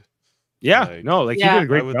good. Yeah, Like, no, like he Yeah. did a I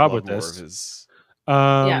great would job love with more of this. his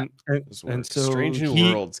Yeah. And so Strange New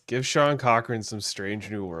he, Worlds. Give Sean Cochran some Strange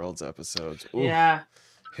New Worlds episodes. Oof. Yeah.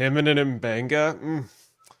 Him and an Mbenga.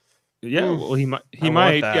 well, he might, I want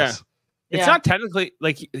might, that. yeah. It's not technically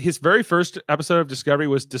like his very first episode of Discovery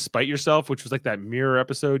was Despite Yourself, which was like that mirror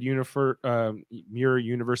episode, mirror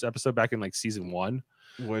universe episode back in like season 1,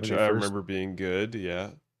 which I remember being good.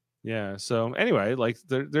 Yeah. Yeah. So anyway, like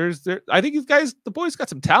there's I think the boys got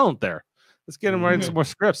some talent there. Let's get them writing some more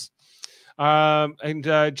scripts. And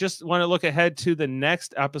just want to look ahead to the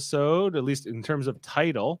next episode, at least in terms of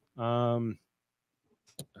title. I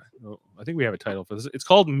think we have a title for this. It's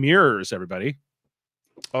called Mirrors, everybody.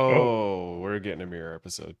 Oh, we're getting a mirror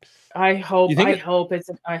episode. I hope. think I hope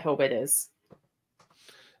it is.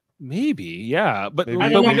 Maybe, yeah, but Maybe- I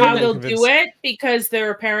don't maybe know how they're they'll convinced- do it because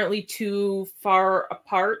they're apparently too far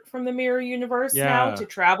apart from the mirror universe now Yeah. to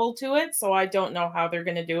travel to it. So I don't know how they're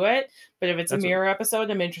going to do it. But if it's That's a mirror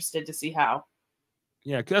episode, I'm interested to see how.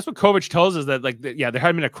 Yeah, 'cause that's what Kovic tells us, that like there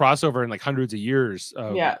hadn't been a crossover in like hundreds of years.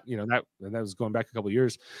 Yeah. That was going back a couple of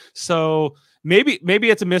years. So maybe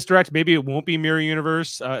it's a misdirect. Maybe it won't be mirror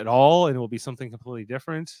universe at all, and it will be something completely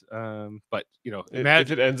different. But If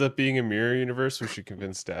it ends up being a mirror universe, we should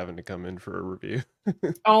convince Davin to come in for a review.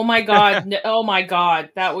 Oh my god! Oh my god!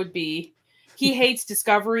 That would be. He hates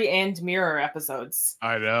Discovery and Mirror episodes.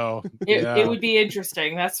 I know It would be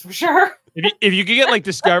interesting, that's for sure. If you could get like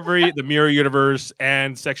Discovery, the mirror universe,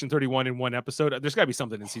 and Section 31 in one episode, there's got to be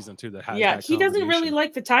something in season 2 that has. Yeah, that he doesn't really combination.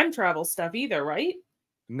 like the time travel stuff either, right?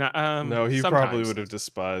 No, No, he sometimes. probably would have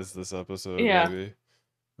despised this episode. Yeah. Maybe.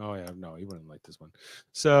 Oh yeah, no, he wouldn't like this one.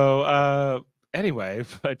 So anyway,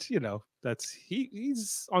 but that's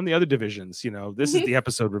he's on the other divisions. This is the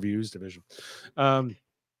episode reviews division.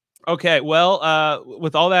 Okay, well,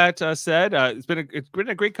 with all that said, it's been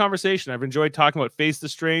a great conversation. I've enjoyed talking about Face the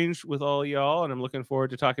Strange with all y'all, and I'm looking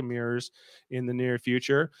forward to talking mirrors in the near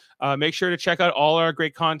future. Make sure to check out all our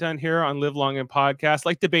great content here on Live Long and Podcast,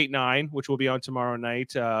 like Debate 9, which will be on tomorrow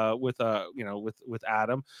night with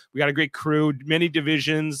Adam. We got a great crew, many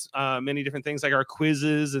divisions, many different things like our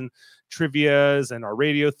quizzes and trivias and our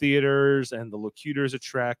radio theaters and the locutors of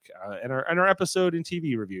Trek and our episode and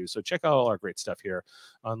TV reviews. So check out all our great stuff here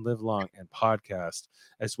on Live Long and Podcast,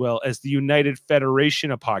 as well as the United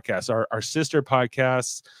Federation of Podcasts, our sister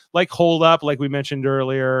podcasts, like Hold Up, like we mentioned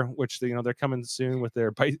earlier, which they're coming soon with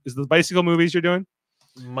their is the bicycle movies you're doing?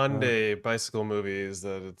 Monday bicycle movies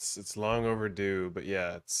that it's long overdue, but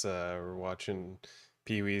yeah, it's we're watching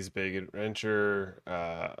Pee-wee's Big Adventure,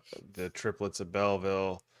 the Triplets of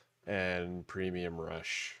Belleville, and Premium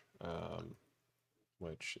Rush,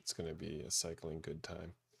 which it's going to be a cycling good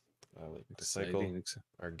time. I like to cycle.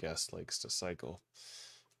 Our guest likes to cycle.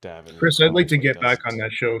 Davin, Chris, I'd like to probably get back doesn't. on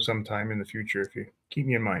that show sometime in the future if you keep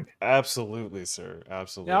me in mind. Absolutely, sir.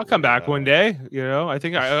 Absolutely. Yeah, I'll come back one day. I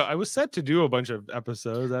think I was set to do a bunch of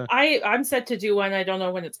episodes. I'm set to do one. I don't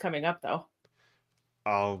know when it's coming up though.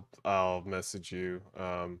 I'll message you.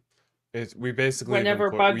 We basically have been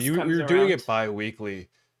Whenever Bugs we comes were doing around. it bi-weekly,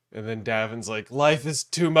 and then Davin's like, life is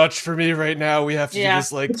too much for me right now. We have to do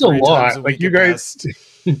this like It's a 3 times lot. a Like week you at guys, best.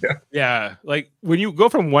 Yeah, like when you go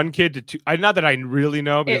from one kid to two, not that I really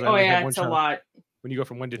know because I only have one It's a child. lot. When you go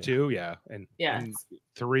from 1 to 2, and Yeah. and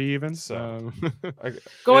 3 even. So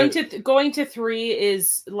Going to 3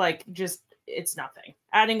 is like just it's nothing.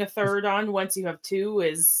 Adding a third on once you have 2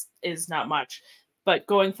 is not much, but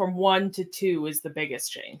going from 1 to 2 is the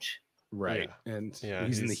biggest change. Right, and yeah,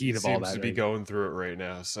 he's in the he heat of all seems that. to be right? going through it right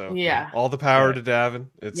now. So Yeah. all the power to Davin.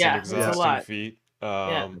 It's Yeah, an it's a exhausting lot. feat.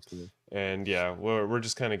 Yeah. And yeah, we're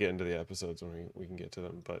just kind of getting to the episodes when we can get to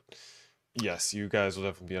them. But yes, you guys will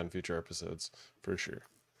definitely be on future episodes for sure.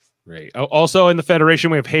 Right. Also in the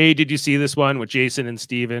Federation, we have Hey, did you see this one with Jason and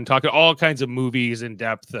Steven talking all kinds of movies in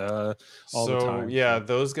depth all the time. Yeah,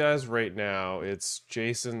 those guys right now, it's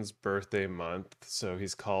Jason's birthday month. So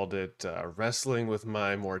he's called it Wrestling with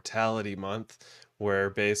My Mortality Month,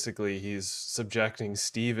 where basically he's subjecting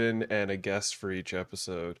Steven and a guest for each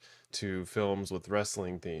episode to films with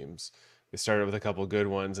wrestling themes. They started with a couple good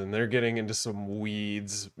ones, and they're getting into some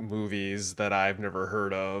weeds movies that I've never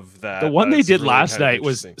heard of. The one they that's did really last kind of night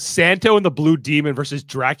was interesting. Santo and the Blue Demon versus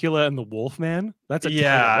Dracula and the Wolfman. That's a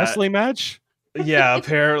Yeah. wrestling match. Yeah,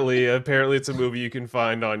 apparently it's a movie you can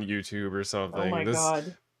find on YouTube or something. Oh my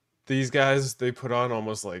god. These guys, they put on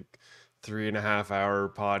almost like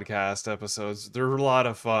 3.5-hour podcast episodes. They're a lot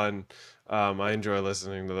of fun. I enjoy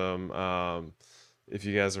listening to them. If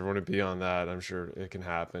you guys want to be on that, I'm sure it can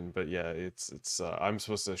happen. But yeah, it's I'm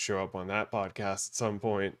supposed to show up on that podcast at some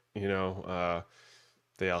point.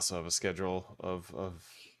 they also have a schedule of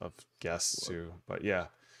guests too. But yeah,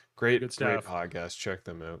 great podcast. Check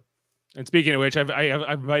them out. And speaking of which, I've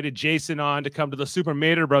invited Jason on to come to the Super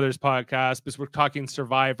Mater Brothers podcast because we're talking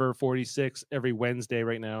Survivor 46 every Wednesday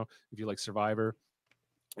right now, if you like Survivor.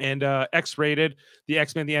 And X-Rated, the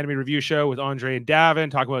X-Men The Anime Review Show with Andre and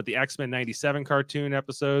Davin, talking about the X-Men 97 cartoon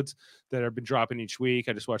episodes that have been dropping each week.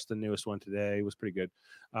 I just watched the newest one today. It was pretty good.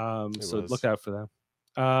 Look out for that.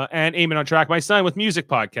 And Eamon on Track, my son, with music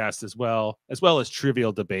podcasts as well as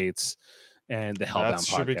Trivial Debates and the Hellbound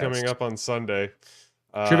podcast. Should be coming up on Sunday.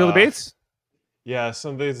 Trivial Debates? Yeah,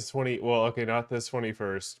 Sunday's the 20. Well, okay, not this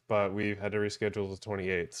 21st, but we've had to reschedule the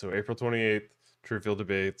 28th. So April 28th, Trivial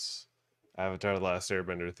Debates, Avatar: The Last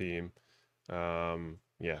Airbender theme.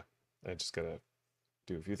 Yeah, I just gotta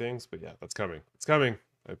do a few things, but yeah, that's coming. It's coming.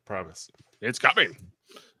 I promise. It's coming.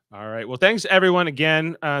 All right. Well, thanks everyone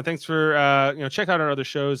again. Thanks for check out our other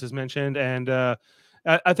shows as mentioned, and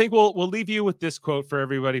I think we'll leave you with this quote for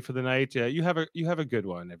everybody for the night. You have a good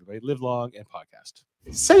one, everybody. Live long and podcast.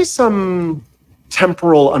 Say some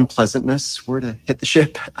temporal unpleasantness were to hit the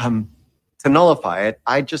ship. To nullify it,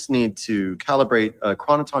 I just need to calibrate a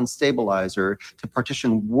chronoton stabilizer to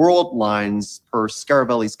partition world lines per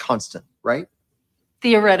Scaravelli's constant, right?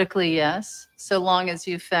 Theoretically, yes, so long as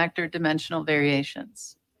you factor dimensional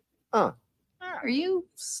variations. Huh. Are you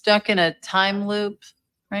stuck in a time loop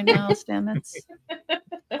right now, Stamets?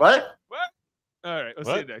 What? All right, we'll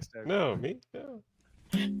see you next time. No, me? No.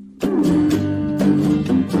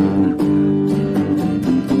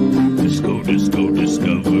 Disco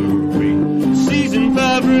Discovery. Season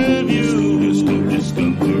 5 review.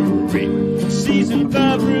 Discovery. Season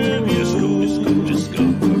 5 review.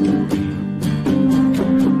 Discovery.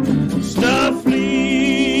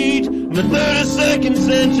 Starfleet in the 32nd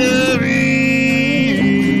century.